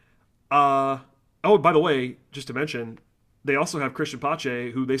 By the way, just to mention, they also have Christian Pache,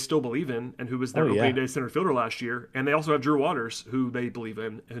 who they still believe in, and who was their opening day center fielder last year. And they also have Drew Waters, who they believe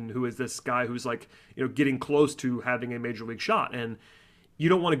in, and who is this guy who's like, getting close to having a major league shot. And you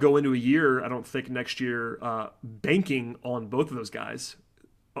don't want to go into a year, I don't think, next year, banking on both of those guys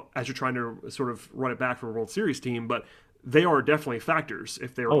as you're trying to sort of run it back for a World Series team. But they are definitely factors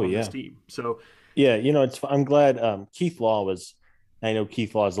if they're on this team. So yeah, I'm glad Keith Law was. I know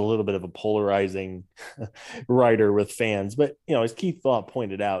Keith Law is a little bit of a polarizing writer with fans, but as Keith Law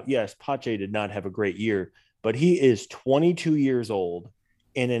pointed out, yes, Pache did not have a great year, but he is 22 years old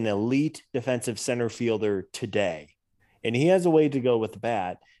and an elite defensive center fielder today. And he has a way to go with the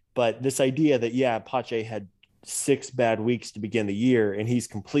bat. But this idea that, Pache had 6 bad weeks to begin the year and he's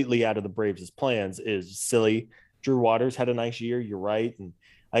completely out of the Braves' plans is silly. Drew Waters had a nice year. You're right. And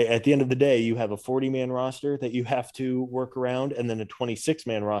at the end of the day, you have a 40-man roster that you have to work around, and then a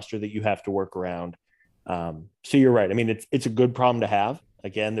 26-man roster that you have to work around. So you're right. I mean, it's a good problem to have.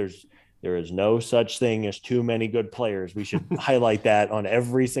 Again, there is no such thing as too many good players. We should highlight that on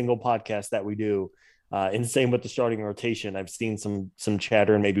every single podcast that we do. And same with the starting rotation. I've seen some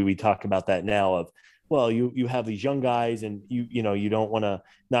chatter, and maybe we talk about that now of, well, you have these young guys, and you don't want to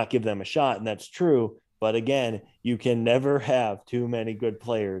not give them a shot, and that's true. But again, you can never have too many good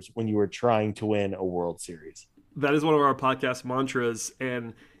players when you are trying to win a World Series. That is one of our podcast mantras.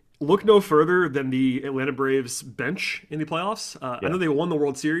 And look no further than the Atlanta Braves bench in the playoffs. I know they won the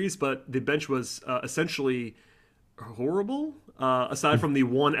World Series, but the bench was essentially horrible. Aside from the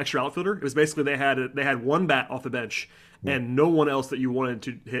one extra outfielder, it was basically they had one bat off the bench and no one else that you wanted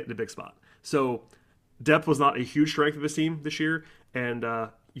to hit in a big spot. So depth was not a huge strength of this team this year, and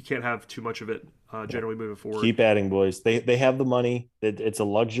you can't have too much of it generally moving forward. Keep adding, boys. They have the money. It's a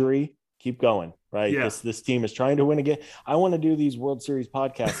luxury. Keep going, right? Yeah. This team is trying to win again. I want to do these World Series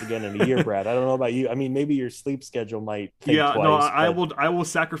podcasts again in a year, Brad. I don't know about you. I mean, maybe your sleep schedule might think twice. No, I will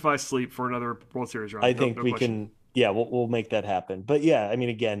sacrifice sleep for another World Series run. I think we can. Yeah, we'll make that happen. But yeah, I mean,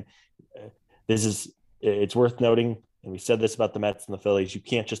 again, it's worth noting, and we said this about the Mets and the Phillies. You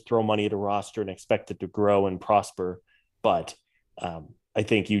can't just throw money at a roster and expect it to grow and prosper. But I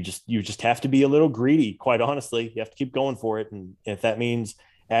think you just have to be a little greedy. Quite honestly, you have to keep going for it, and if that means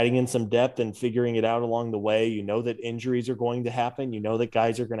adding in some depth and figuring it out along the way, you know that injuries are going to happen. You know that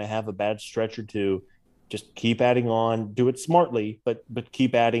guys are going to have a bad stretch or two. Just keep adding on. Do it smartly, but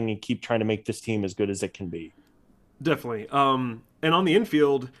keep adding and keep trying to make this team as good as it can be. Definitely. And on the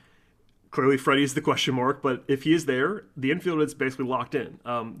infield, clearly Freddie's the question mark, but if he is there, the infield is basically locked in.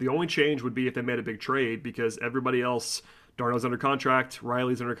 The only change would be if they made a big trade, because everybody else, Darno's under contract,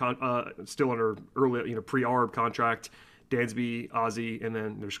 Riley's still under early, pre-arb contract, Dansby, Ozzie, and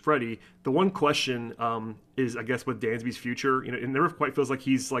then there's Freddie. The one question is, I guess, with Dansby's future. It never quite feels like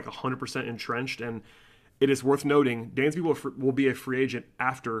he's like 100% entrenched, and it is worth noting Dansby will be a free agent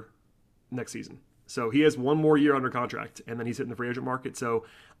after next season. So he has one more year under contract, and then he's hitting the free agent market. So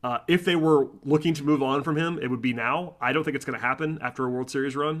if they were looking to move on from him, it would be now. I don't think it's going to happen after a World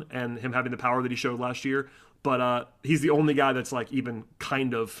Series run and him having the power that he showed last year. But he's the only guy that's like even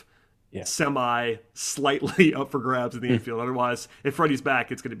kind of slightly up for grabs in the infield. Otherwise, if Freddie's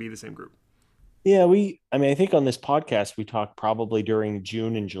back, it's going to be the same group. Yeah, I think on this podcast, we talked probably during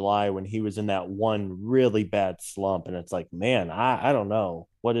June and July when he was in that one really bad slump. And it's like, man, I don't know.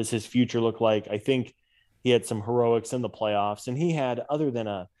 What does his future look like? I think he had some heroics in the playoffs, and he had, other than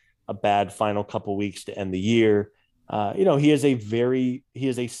a bad final couple weeks to end the year, he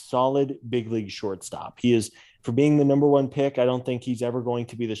is a solid big league shortstop. He is, for being the number one pick, I don't think he's ever going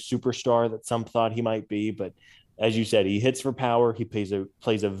to be the superstar that some thought he might be, but as you said, he hits for power. He plays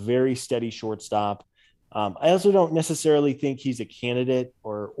a very steady shortstop. I also don't necessarily think he's a candidate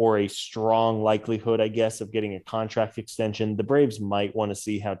or a strong likelihood, I guess, of getting a contract extension. The Braves might want to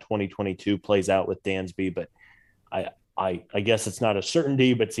see how 2022 plays out with Dansby, but I guess it's not a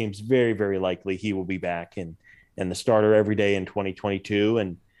certainty, but seems very, very likely he will be back and the starter every day in 2022.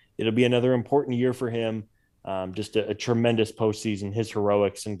 And it'll be another important year for him. Just a tremendous postseason. His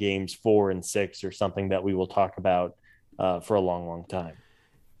heroics in games 4 and 6 are something that we will talk about for a long, long time.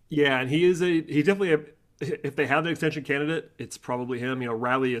 Yeah, and he definitely if they have an extension candidate, it's probably him.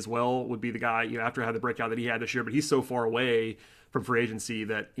 Riley as well would be the guy, after had the breakout that he had this year, but he's so far away from free agency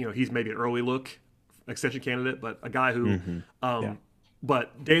that, he's maybe an early look extension candidate, but a guy who,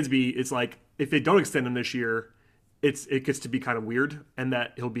 but Dansby, it's like, if they don't extend him this year, it gets to be kind of weird, and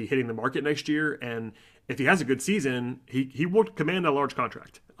that he'll be hitting the market next year. And if he has a good season, he will command a large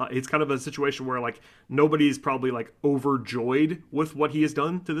contract. It's kind of a situation where like nobody's probably like overjoyed with what he has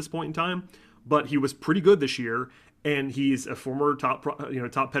done to this point in time, but he was pretty good this year, and he's a former top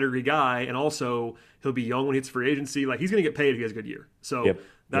pedigree guy, and also he'll be young when he hits free agency. Like, he's going to get paid if he has a good year. So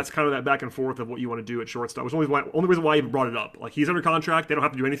that's kind of that back and forth of what you want to do at shortstop. Which is only reason why I even brought it up. Like, he's under contract; they don't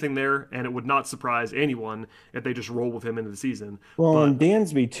have to do anything there, and it would not surprise anyone if they just roll with him into the season. Well, and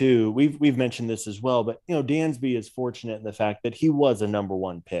Dansby too. We've mentioned this as well, but Dansby is fortunate in the fact that he was a number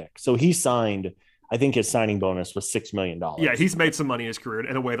one pick, so he signed. I think his signing bonus was $6 million. Yeah, he's made some money in his career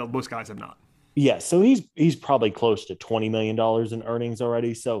in a way that most guys have not. Yeah, so he's probably close to $20 million in earnings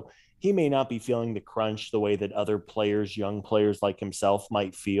already. So he may not be feeling the crunch the way that other players, young players like himself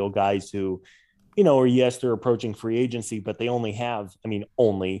might feel, guys who, or yes, they're approaching free agency, but they only have,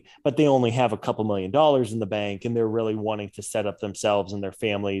 but they only have a couple $1 million in the bank, and they're really wanting to set up themselves and their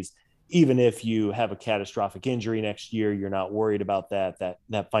families. Even if you have a catastrophic injury next year, you're not worried about that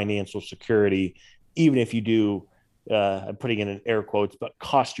financial security, even if you do, I'm putting it in air quotes, but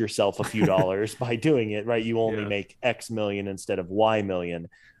cost yourself a few dollars by doing it, right? You only make X million instead of Y million.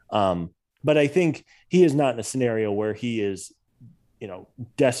 But I think he is not in a scenario where he is,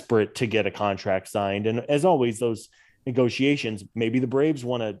 desperate to get a contract signed. And as always, those negotiations, maybe the Braves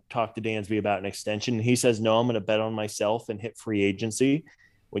want to talk to Dansby about an extension. And he says, no, I'm going to bet on myself and hit free agency.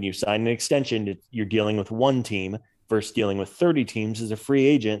 When you sign an extension, you're dealing with one team versus dealing with 30 teams as a free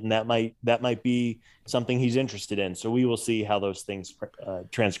agent, and that might be something he's interested in. So we will see how those things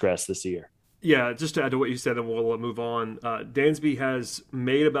transgress this year. Yeah, just to add to what you said, and we'll move on. Dansby has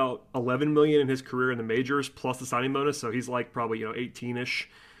made about 11 million in his career in the majors, plus the signing bonus, so he's like probably 18ish.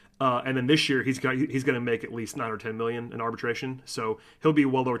 And then this year he's going to make at least 9 or 10 million in arbitration, so he'll be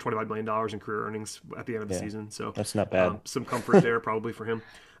well over $25 million in career earnings at the end of the season. So that's not bad. Some comfort there probably for him.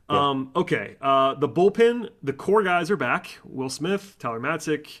 Yeah. Okay, the bullpen, the core guys are back. Will Smith, Tyler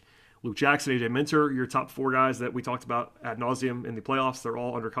Matzik, Luke Jackson, AJ Minter, your top 4 guys that we talked about ad nauseum in the playoffs. They're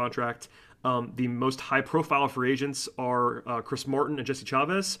all under contract. The most high-profile free agents are Chris Martin and Jesse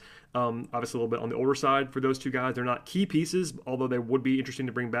Chavez. Obviously, a little bit on the older side for those 2 guys. They're not key pieces, although they would be interesting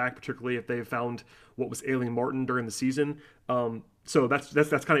to bring back, particularly if they found what was ailing Martin during the season. So that's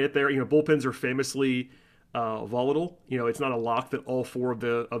kind of it there. Bullpens are famously volatile. It's not a lock that all 4 of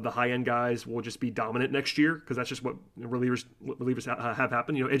the high end guys will just be dominant next year, because that's just what relievers have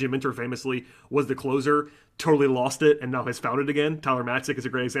happened. AJ Minter famously was the closer, totally lost it, and now has found it again. Tyler Matzik is a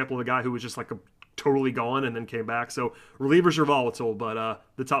great example of a guy who was just like totally gone and then came back. So relievers are volatile, but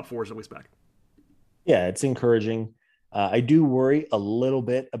the top 4 is always back. Yeah, it's encouraging. I do worry a little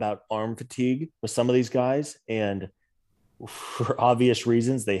bit about arm fatigue with some of these guys, and for obvious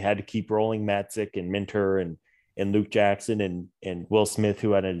reasons, they had to keep rolling Matzik and Minter and Luke Jackson and Will Smith,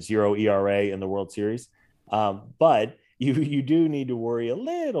 who had a 0 ERA in the World Series. But you do need to worry a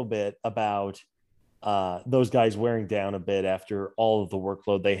little bit about those guys wearing down a bit after all of the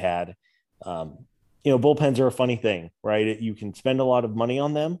workload they had. Bullpens are a funny thing, right? You can spend a lot of money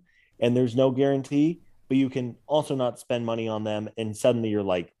on them, and there's no guarantee, but you can also not spend money on them, and suddenly you're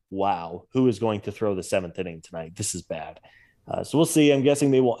like, wow, who is going to throw the 7th inning tonight? This is bad. So we'll see. I'm guessing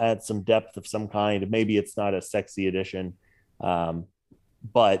they will add some depth of some kind. Maybe it's not a sexy addition,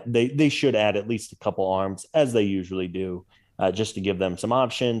 but they should add at least a couple arms, as they usually do, just to give them some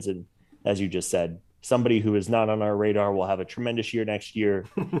options. And as you just said, somebody who is not on our radar will have a tremendous year next year,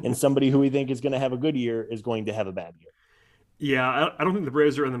 and somebody who we think is going to have a good year is going to have a bad year. Yeah, I don't think the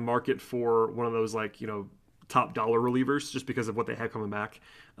Braves are in the market for one of those top dollar relievers, just because of what they had coming back.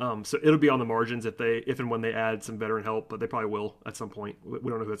 So it'll be on the margins if and when they add some veteran help, but they probably will at some point. We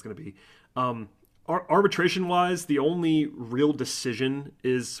don't know who that's going to be. Arbitration wise, the only real decision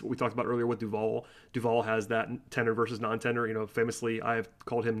is what we talked about earlier with Duvall. Duvall has that tender versus non-tender. Famously, I have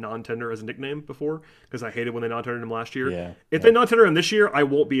called him non-tender as a nickname before, because I hated when they non-tendered him last year. Yeah, if they non-tender him this year, I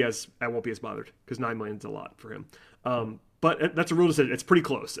won't be as bothered, because $9 million is a lot for him. But that's a real decision. It's pretty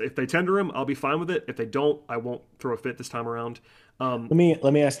close. If they tender him, I'll be fine with it. If they don't, I won't throw a fit this time around. Let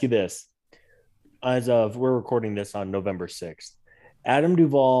me ask you this. As of, we're recording this on November 6th, Adam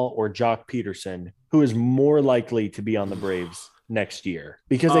Duvall or Jock Peterson, who is more likely to be on the Braves next year?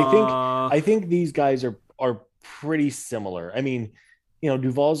 Because I think these guys are pretty similar. I mean,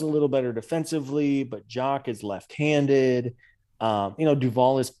 Duvall's a little better defensively, but Jock is left-handed.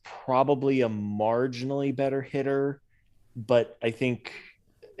 Duvall is probably a marginally better hitter, but I think,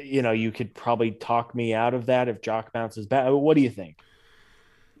 you could probably talk me out of that if Jock bounces back. What do you think?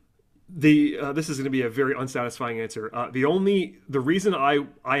 This is going to be a very unsatisfying answer. The reason I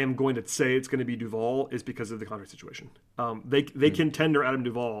am going to say it's going to be Duvall is because of the contract situation. They can tender Adam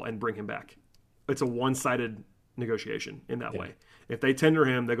Duvall and bring him back. It's a one-sided negotiation in that way. If they tender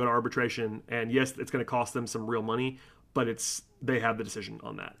him, they go to arbitration, and yes, it's going to cost them some real money, but they have the decision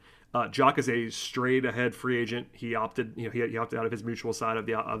on that. Jock is a straight ahead free agent. He opted, he opted out of his mutual side of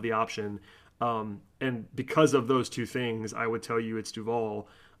the option, and because of those 2 things, I would tell you it's Duvall.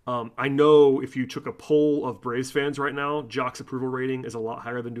 I know if you took a poll of Braves fans right now, Jock's approval rating is a lot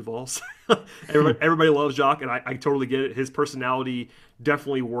higher than Duvall's. Everybody loves Jock, and I totally get it. His personality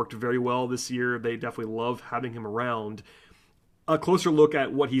definitely worked very well this year. They definitely love having him around. A closer look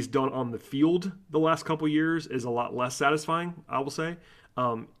at what he's done on the field the last couple years is a lot less satisfying, I will say.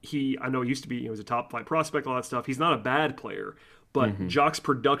 I know he used to be, he was a top flight prospect, all that stuff. He's not a bad player, but Jock's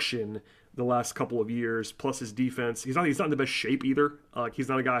production the last couple of years, plus his defense, he's not in the best shape either. He's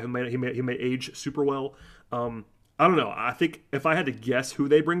not a guy who may age super well. I don't know. I think if I had to guess who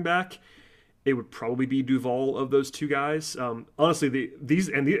they bring back, it would probably be Duvall of those 2 guys. Honestly, these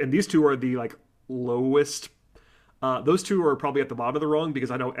 2 are the lowest. Those 2 are probably at the bottom of the rung,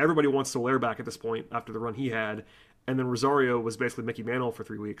 because I know everybody wants Soler back at this point after the run he had. And then Rosario was basically Mickey Mantle for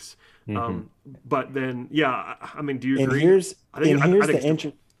 3 weeks. But then, yeah, I mean, do you agree?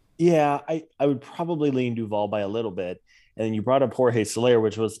 I would probably lean Duvall by a little bit. And then you brought up Jorge Soler,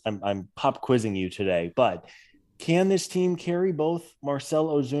 which was, I'm pop quizzing you today, but can this team carry both Marcell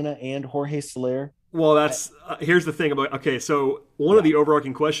Ozuna and Jorge Soler? Well, that's here's the thing about, okay, so one of the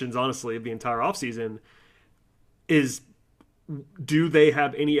overarching questions, honestly, of the entire offseason is, do they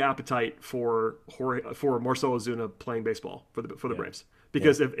have any appetite for Marcell Ozuna playing baseball for the Braves?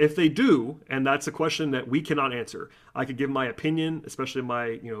 Because if they do, and that's a question that we cannot answer, I could give my opinion, especially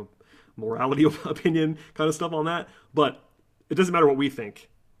my morality opinion kind of stuff on that, but it doesn't matter what we think.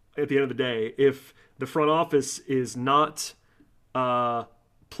 At the end of the day, if the front office is not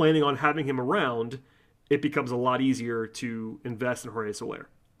planning on having him around, it becomes a lot easier to invest in Jorge Soler.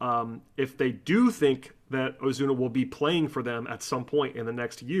 If they do think that Ozuna will be playing for them at some point in the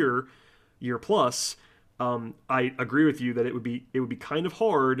next year plus, I agree with you that it would be kind of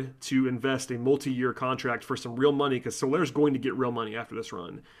hard to invest a multi-year contract for some real money, because Soler's going to get real money after this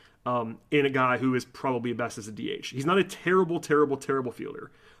run, in a guy who is probably best as a DH. He's not a terrible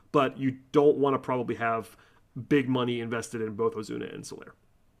fielder, but you don't want to probably have big money invested in both Ozuna and Soler.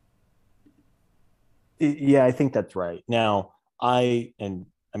 Yeah, I think that's right. Now, I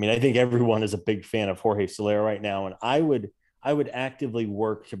think everyone is a big fan of Jorge Soler right now, and I would actively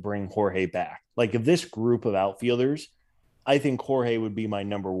work to bring Jorge back. Like, if this group of outfielders, I think Jorge would be my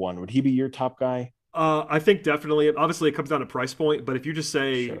number one. Would he be your top guy? I think definitely. Obviously, it comes down to price point, but if you just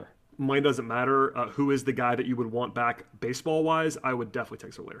say Sure. Mine doesn't matter, who is the guy that you would want back baseball wise, I would definitely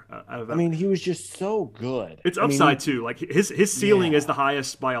take Soler out of that. I mean, he was just so good. It's upside too. Like his ceiling is the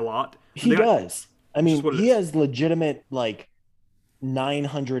highest by a lot. He does. I mean, he is. has legitimate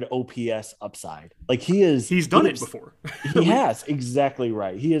 900 OPS upside. Like he's done it before. He has, exactly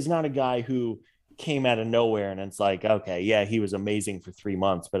right. He is not a guy who came out of nowhere and it's like, okay, yeah, he was amazing for 3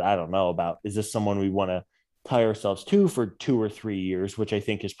 months, but I don't know about, is this someone we want to tie ourselves to for 2 or 3 years, which I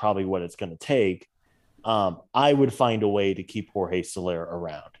think is probably what it's going to take. I would find a way to keep Jorge Soler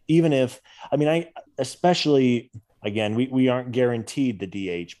around, even if, especially again, we aren't guaranteed the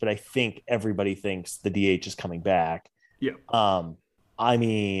DH, but I think everybody thinks the DH is coming back. Yeah.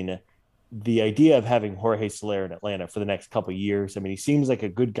 The idea of having Jorge Soler in Atlanta for the next couple of years, he seems like a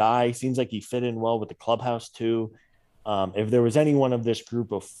good guy. Seems like he fit in well with the clubhouse too. If there was any one of this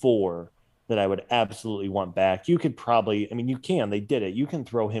group of 4 that I would absolutely want back, you could probably, they did it. You can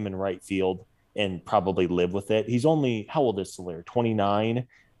throw him in right field and probably live with it. He's only, how old is Soler? 29.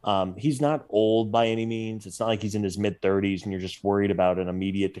 He's not old by any means. It's not like he's in his mid 30s and you're just worried about an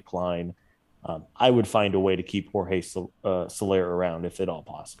immediate decline. I would find a way to keep Jorge Soler around if at all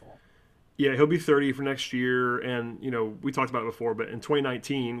possible. Yeah, he'll be 30 for next year. And, we talked about it before, but in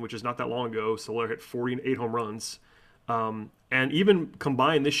 2019, which is not that long ago, Soler hit 48 home runs. And even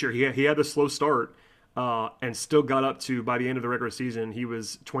combined this year, he had a slow start and still got up to, by the end of the regular season, he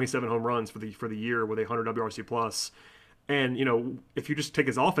was 27 home runs for the year with a 100 WRC plus. And, if you just take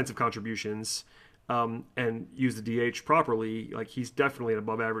his offensive contributions and use the DH properly, he's definitely an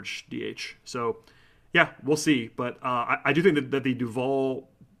above average DH. So, yeah, we'll see. But I do think that the Duvall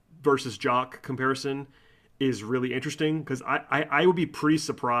versus Jock comparison is really interesting, because I would be pretty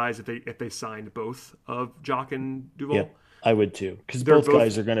surprised if they signed both of Jock and Duvall. Yeah, I would too, because both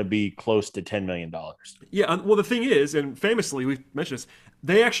guys are going to be close to $10 million. Yeah, well, the thing is, and famously we've mentioned this,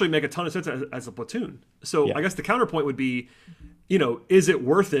 they actually make a ton of sense as a platoon. So yeah. I guess the counterpoint would be, is it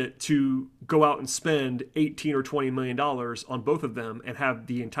worth it to go out and spend $18 or $20 million on both of them and have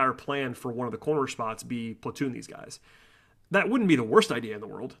the entire plan for one of the corner spots be platoon these guys? That wouldn't be the worst idea in the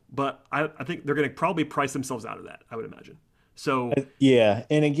world, but I think they're going to probably price themselves out of that, I would imagine. So yeah,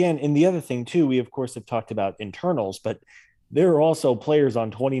 and again, and the other thing too, we of course have talked about internals, but there are also players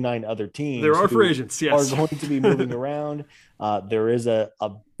on 29 other teams. There are free agents, yes, are going to be moving around. There is a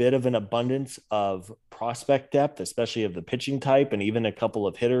bit of an abundance of prospect depth, especially of the pitching type, and even a couple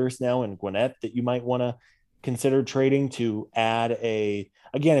of hitters now in Gwinnett that you might want to consider trading to add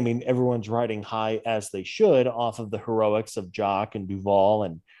everyone's riding high, as they should, off of the heroics of Jock and Duvall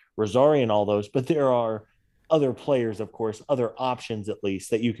and Rosario and all those. But there are other players, of course, other options at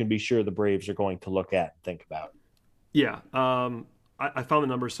least, that you can be sure the Braves are going to look at and think about. Yeah. I found the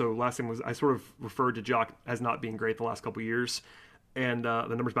numbers. So last time I sort of referred to Jock as not being great the last couple of years. And the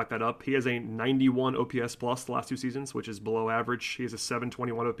numbers back that up. He has a 91 OPS plus the last 2 seasons, which is below average. He has a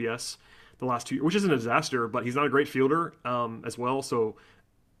 721 OPS the last 2 years, which isn't a disaster, but he's not a great fielder as well. So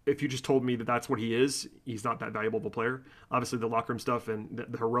if you just told me that that's what he is, he's not that valuable of a player. Obviously, the locker room stuff and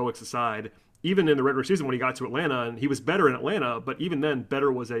the heroics aside, even in the regular season when he got to Atlanta, and he was better in Atlanta, but even then,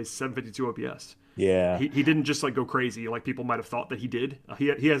 better was a 752 OPS. Yeah. He didn't just go crazy like people might have thought that he did.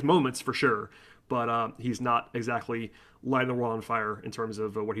 He has moments for sure, but he's not exactly lighting the world on fire in terms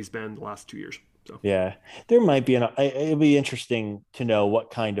of what he's been the last 2 years. So yeah, there might be it'd be interesting to know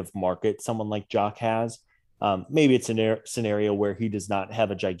what kind of market someone like Jock has. Maybe it's a scenario where he does not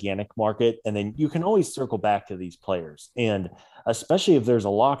have a gigantic market, and then you can always circle back to these players. And especially if there's a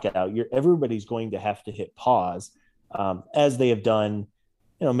lockout, everybody's going to have to hit pause as they have done.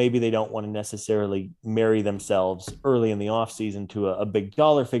 Maybe they don't want to necessarily marry themselves early in the offseason to a big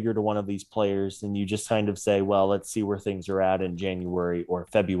dollar figure to one of these players. And you just kind of say, well, let's see where things are at in January or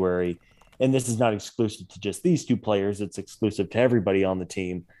February. And this is not exclusive to just these two players. It's exclusive to everybody on the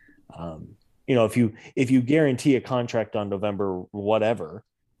team. If you guarantee a contract on November, whatever,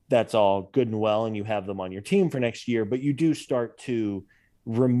 that's all good and well. And you have them on your team for next year, but you do start to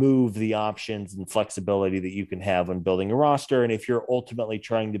remove the options and flexibility that you can have when building a roster. And if you're ultimately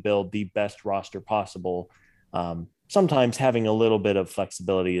trying to build the best roster possible, sometimes having a little bit of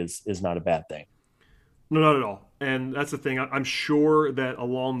flexibility is not a bad thing. No, not at all. And that's the thing. I'm sure that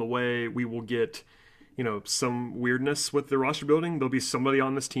along the way we will get, some weirdness with the roster building. There'll be somebody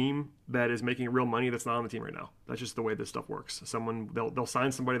on this team that is making real money that's not on the team right now. That's just the way this stuff works. They'll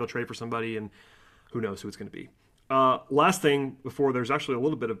sign somebody, they'll trade for somebody, and who knows who it's going to be. Last thing before there's actually a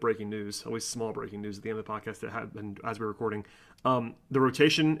little bit of breaking news, at least small breaking news at the end of the podcast that happened as we were recording. The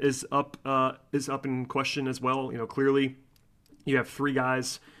rotation is up in question as well. Clearly you have three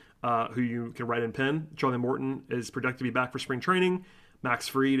guys who you can write in pen. Charlie Morton is projected to be back for spring training. Max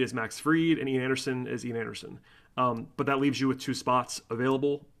Fried is Max Fried, and Ian Anderson is Ian Anderson. But that leaves you with two spots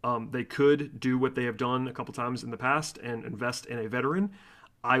available. They could do what they have done a couple times in the past and invest in a veteran.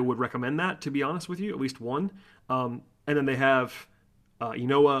 I would recommend that, to be honest with you, at least one. And then they have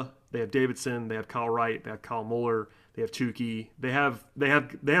Inoa, they have Davidson, they have Kyle Wright, they have Kyle Muller, they have Tukey. They have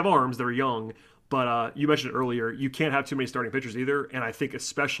arms. They're young, but you mentioned earlier you can't have too many starting pitchers either. And I think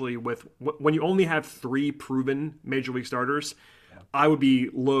especially with when you only have three proven major league starters, I would be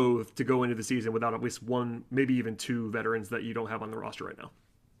loath to go into the season without at least one, maybe even two veterans that you don't have on the roster right now.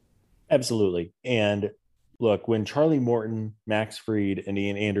 Absolutely. And look, when Charlie Morton, Max Fried, and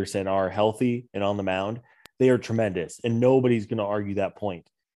Ian Anderson are healthy and on the mound, they are tremendous, and nobody's going to argue that point.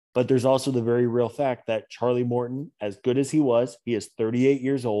 But there's also the very real fact that Charlie Morton, as good as he is 38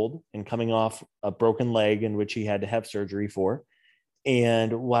 years old and coming off a broken leg in which he had to have surgery for.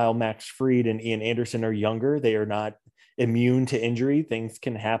 And while Max Fried and Ian Anderson are younger, they are not immune to injury. Things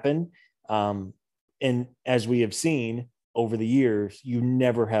can happen. And as we have seen over the years, you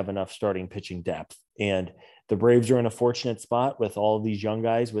never have enough starting pitching depth. And the Braves are in a fortunate spot with all of these young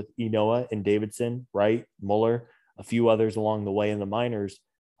guys with Inoa and Davidson, Wright, Muller, a few others along the way in the minors.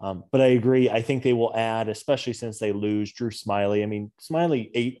 But I agree. I think they will add, especially since they lose Drew Smiley. I mean,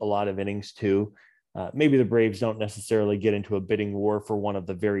 Smiley ate a lot of innings too. Maybe the Braves don't necessarily get into a bidding war for one of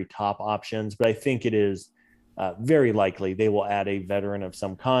the very top options, but I think it is very likely they will add a veteran of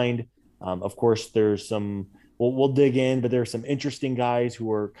some kind. Of course, there's some, we'll dig in, but there are some interesting guys who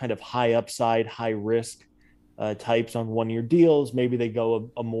are kind of high upside, high risk types on 1-year deals. Maybe they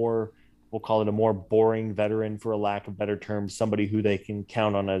go a more, we'll call it a more boring veteran for a lack of better terms, somebody who they can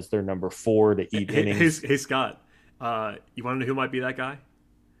count on as their number 4 to eat innings. Hey Scott, you want to know who might be that guy?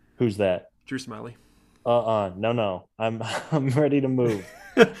 Who's that? Drew Smiley. No. I'm ready to move.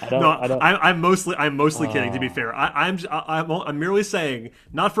 I'm mostly kidding. To be fair, I'm merely saying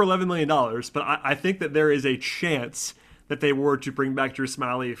not for $11 million, but I think that there is a chance that they were to bring back Drew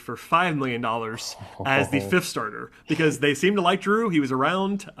Smiley for $5 million as the 5th starter, because they seem to like Drew. He was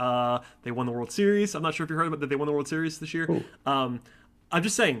around. They won the World Series. I'm not sure if you heard about that. They won the World Series this year. I'm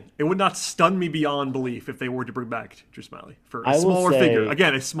just saying, it would not stun me beyond belief if they were to bring back Drew Smiley for a smaller figure.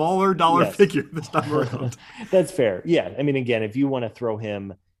 Again, a smaller dollar figure this time around. That's fair. Yeah. I mean, again, if you want to throw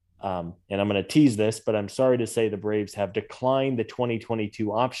him, and I'm going to tease this, but I'm sorry to say the Braves have declined the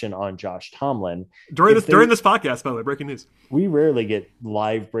 2022 option on Josh Tomlin. During this podcast, by the way, breaking news. We rarely get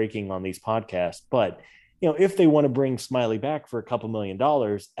live breaking on these podcasts, but if they want to bring Smiley back for a couple $1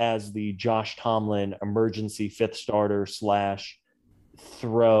 million as the Josh Tomlin emergency 5th starter /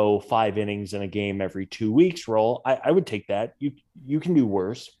 throw 5 innings in a game every 2 weeks role, I would take that. You can do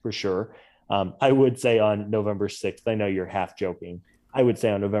worse for sure. I would say on November 6th, I know you're half joking. I would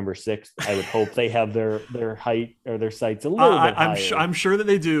say on November 6th, I would hope they have their height or their sights a little bit higher. I'm sure that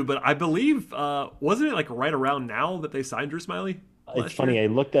they do, but I believe, wasn't it like right around now that they signed Drew Smiley? It's funny. I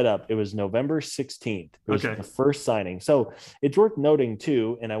looked that up. It was November 16th. It was the first signing. So it's worth noting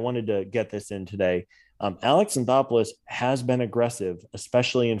too, and I wanted to get this in today. Alex Anthopoulos has been aggressive,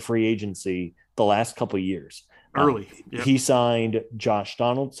 especially in free agency the last couple of years. Early. He signed Josh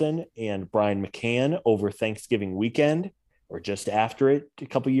Donaldson and Brian McCann over Thanksgiving weekend, or just after it a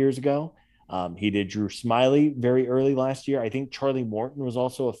couple of years ago. He did Drew Smiley very early last year. I think Charlie Morton was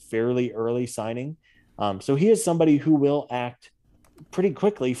also a fairly early signing. So he is somebody who will act pretty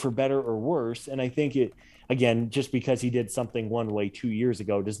quickly for better or worse. And I think again, just because he did something one way 2 years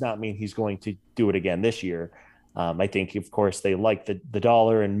ago does not mean he's going to do it again this year. I think, of course, they like the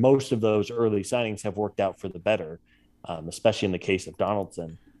dollar, and most of those early signings have worked out for the better. especially in the case of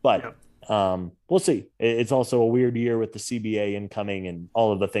Donaldson. But Yeah. we'll see. It's also a weird year with the CBA incoming and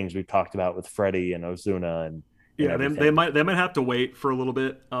all of the things we've talked about with Freddie and Ozuna and Yeah, they everything. might have to wait for a little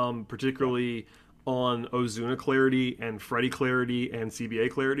bit, Yeah. particularly on Ozuna clarity and Freddie clarity and CBA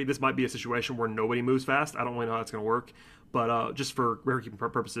clarity. This might be a situation where nobody moves fast. I don't really know how that's going to work, but just for record keeping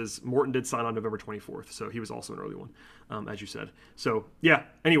purposes, Morton did sign on November 24th, so he was also an early one, as you said. So yeah.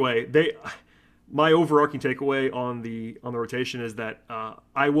 Anyway, my overarching takeaway on the rotation is that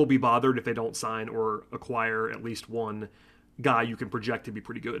I will be bothered if they don't sign or acquire at least one guy you can project to be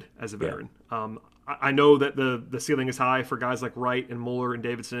pretty good as a veteran. Yeah. I know that the ceiling is high for guys like Wright and Mueller and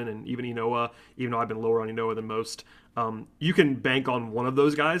Davidson and even Enoa, even though I've been lower on Enoa than most. You can bank on one of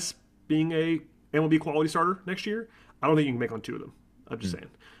those guys being a MLB quality starter next year. I don't think you can bank on two of them. I'm just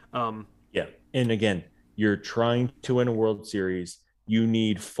saying. Yeah. And again, you're trying to win a World Series. You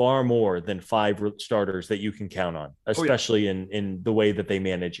need far more than five starters that you can count on, especially in the way that they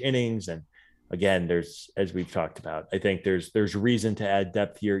manage innings. And again, there's, as we've talked about, I think there's reason to add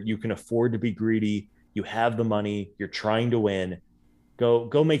depth here. You can afford to be greedy. You have the money. You're trying to win.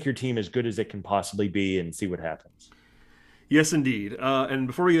 Go make your team as good as it can possibly be and see what happens. Yes, indeed. And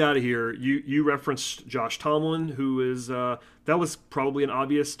before we get out of here, you referenced Josh Tomlin, who is that was probably an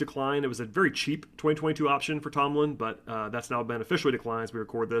obvious decline. It was a very cheap 2022 option for Tomlin, but that's now been officially declined as we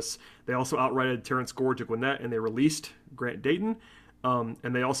record this. They also outrighted Terrence Gore to Gwinnett, and they released Grant Dayton.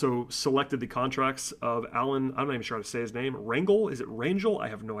 And they also selected the contracts of Alan. I'm not even sure how to say his name. Rangel? Is it Rangel? I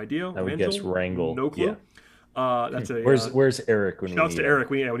have no idea. I would guess Rangel. No clue. Yeah. That's a where's Eric? When shouts to Eric.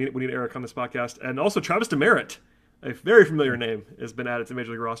 We need Eric on this podcast, and also Travis Demerit, a very familiar name, has been added to the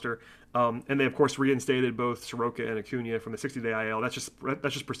Major League roster. And they, of course, reinstated both Soroka and Acuna from the 60-day IL. That's just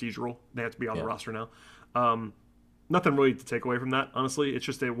procedural. They have to be on the roster now. Nothing really to take away from that, honestly. It's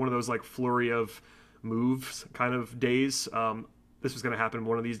just one of those like flurry of moves kind of days. This was going to happen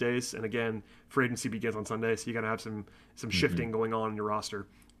one of these days. And again, free agency begins on Sunday, so you got to have some shifting going on in your roster.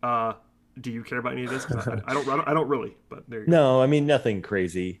 Do you care about any of this? I don't really. But there you go. No, I mean nothing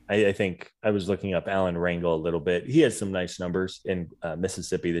crazy. I think I was looking up Alan Rangel a little bit. He has some nice numbers in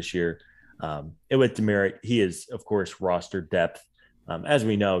Mississippi this year. And with Demerit, he is of course roster depth, as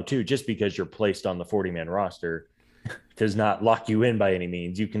we know too. Just because you're placed on the 40-man roster does not lock you in by any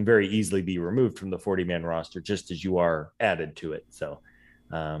means. You can very easily be removed from the 40-man roster just as you are added to it. So,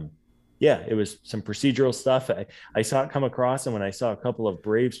 yeah, it was some procedural stuff. I saw it come across, and when I saw a couple of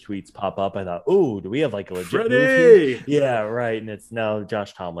Braves tweets pop up, I thought, "Oh, do we have like a legit Freddie!" move here?" Yeah, right. And it's no,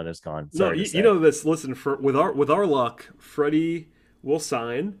 Josh Tomlin is gone. No, you know this. Listen, with our luck, Freddie will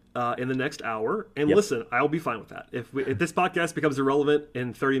sign in the next hour. And listen, I'll be fine with that. If this podcast becomes irrelevant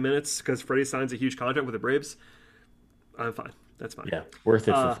in 30 minutes because Freddie signs a huge contract with the Braves, I'm fine. That's fine. Yeah, worth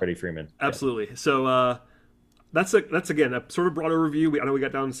it for Freddie Freeman. Absolutely. Yeah. So that's again a sort of broad overview. I know we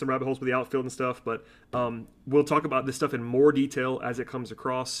got down some rabbit holes with the outfield and stuff, but we'll talk about this stuff in more detail as it comes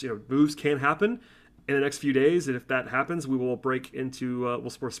across. Moves can happen in the next few days, and if that happens, we will break into we'll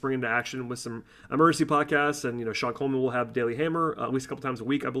spring into action with some emergency podcasts, and Sean Coleman will have Daily Hammer at least a couple times a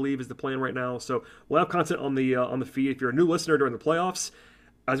week, I believe, is the plan right now. So we'll have content on the feed. If you're a new listener during the playoffs,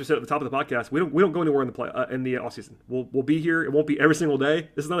 as we said at the top of the podcast, we don't go anywhere in the off season. We'll be here. It won't be every single day.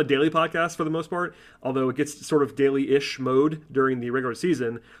 This is not a daily podcast for the most part, although it gets sort of daily-ish mode during the regular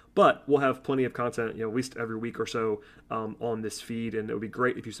season. But we'll have plenty of content, at least every week or so on this feed, and it would be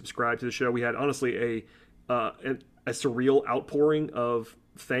great if you subscribe to the show. We had honestly a surreal outpouring of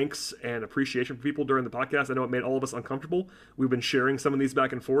thanks and appreciation for people during the podcast. I know it made all of us uncomfortable. We've been sharing some of these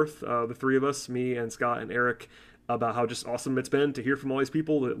back and forth, the three of us, me and Scott and Eric, about how just awesome it's been to hear from all these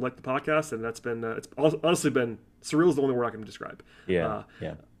people that like the podcast, and that's been it's honestly been surreal is the only word I can describe.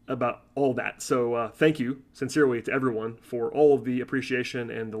 About all that. So thank you sincerely to everyone for all of the appreciation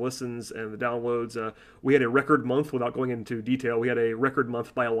and the listens and the downloads. We had a record month without going into detail. We had a record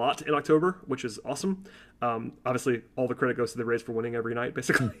month by a lot in October, which is awesome. Obviously, all the credit goes to the Rays for winning every night,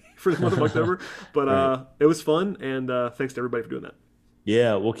 basically, for the month of October. But right. It was fun, and thanks to everybody for doing that.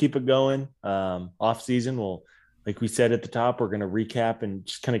 Yeah, we'll keep it going. Off season, like we said at the top, we're going to recap and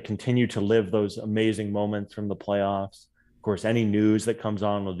just kind of continue to live those amazing moments from the playoffs. Of course, any news that comes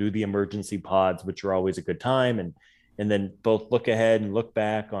on, we'll do the emergency pods, which are always a good time. And then both look ahead and look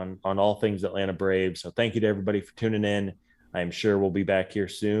back on all things Atlanta Braves. So thank you to everybody for tuning in. I'm sure we'll be back here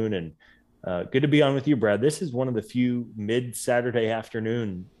soon. And good to be on with you, Brad. This is one of the few mid-Saturday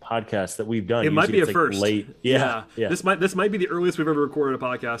afternoon podcasts that we've done. It might be a first. Late. Yeah. This might be the earliest we've ever recorded a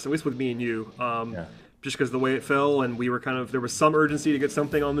podcast, at least with me and you. just because of the way it fell, and we were there was some urgency to get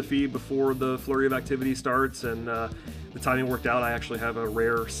something on the feed before the flurry of activity starts, and the timing worked out. I actually have a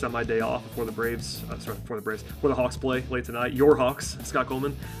rare semi-day off before the Hawks play late tonight. Your Hawks, Scott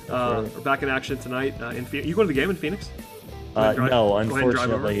Coleman, are back in action tonight in Phoenix. You going to the game in Phoenix? No,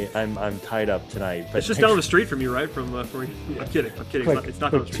 unfortunately, I'm tied up tonight. But it's just down the street from you, right? From I'm kidding. It's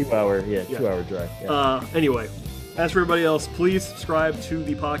not down the street. 2 hour drive. Yeah. Anyway, as for everybody else, please subscribe to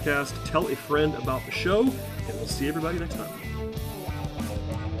the podcast, tell a friend about the show, and we'll see everybody next time.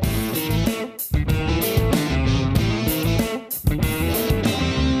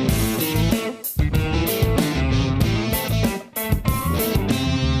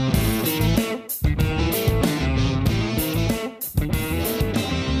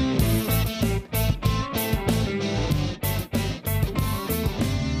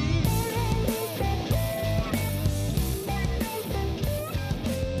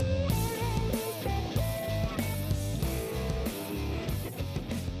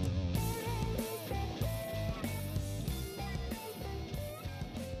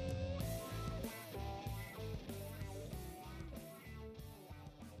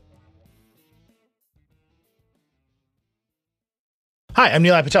 Hi, I'm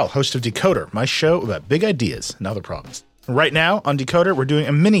Neil Patel, host of Decoder, my show about big ideas and other problems. Right now on Decoder, we're doing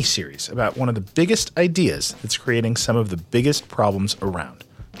a mini-series about one of the biggest ideas that's creating some of the biggest problems around,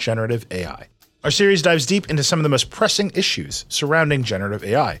 generative AI. Our series dives deep into some of the most pressing issues surrounding generative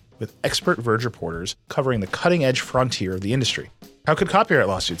AI, with expert Verge reporters covering the cutting-edge frontier of the industry. How could copyright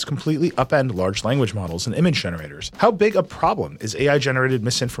lawsuits completely upend large language models and image generators? How big a problem is AI-generated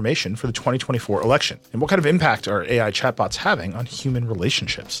misinformation for the 2024 election? And what kind of impact are AI chatbots having on human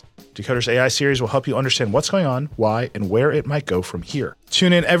relationships? Decoder's AI series will help you understand what's going on, why, and where it might go from here.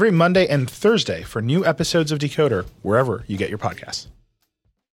 Tune in every Monday and Thursday for new episodes of Decoder, wherever you get your podcasts.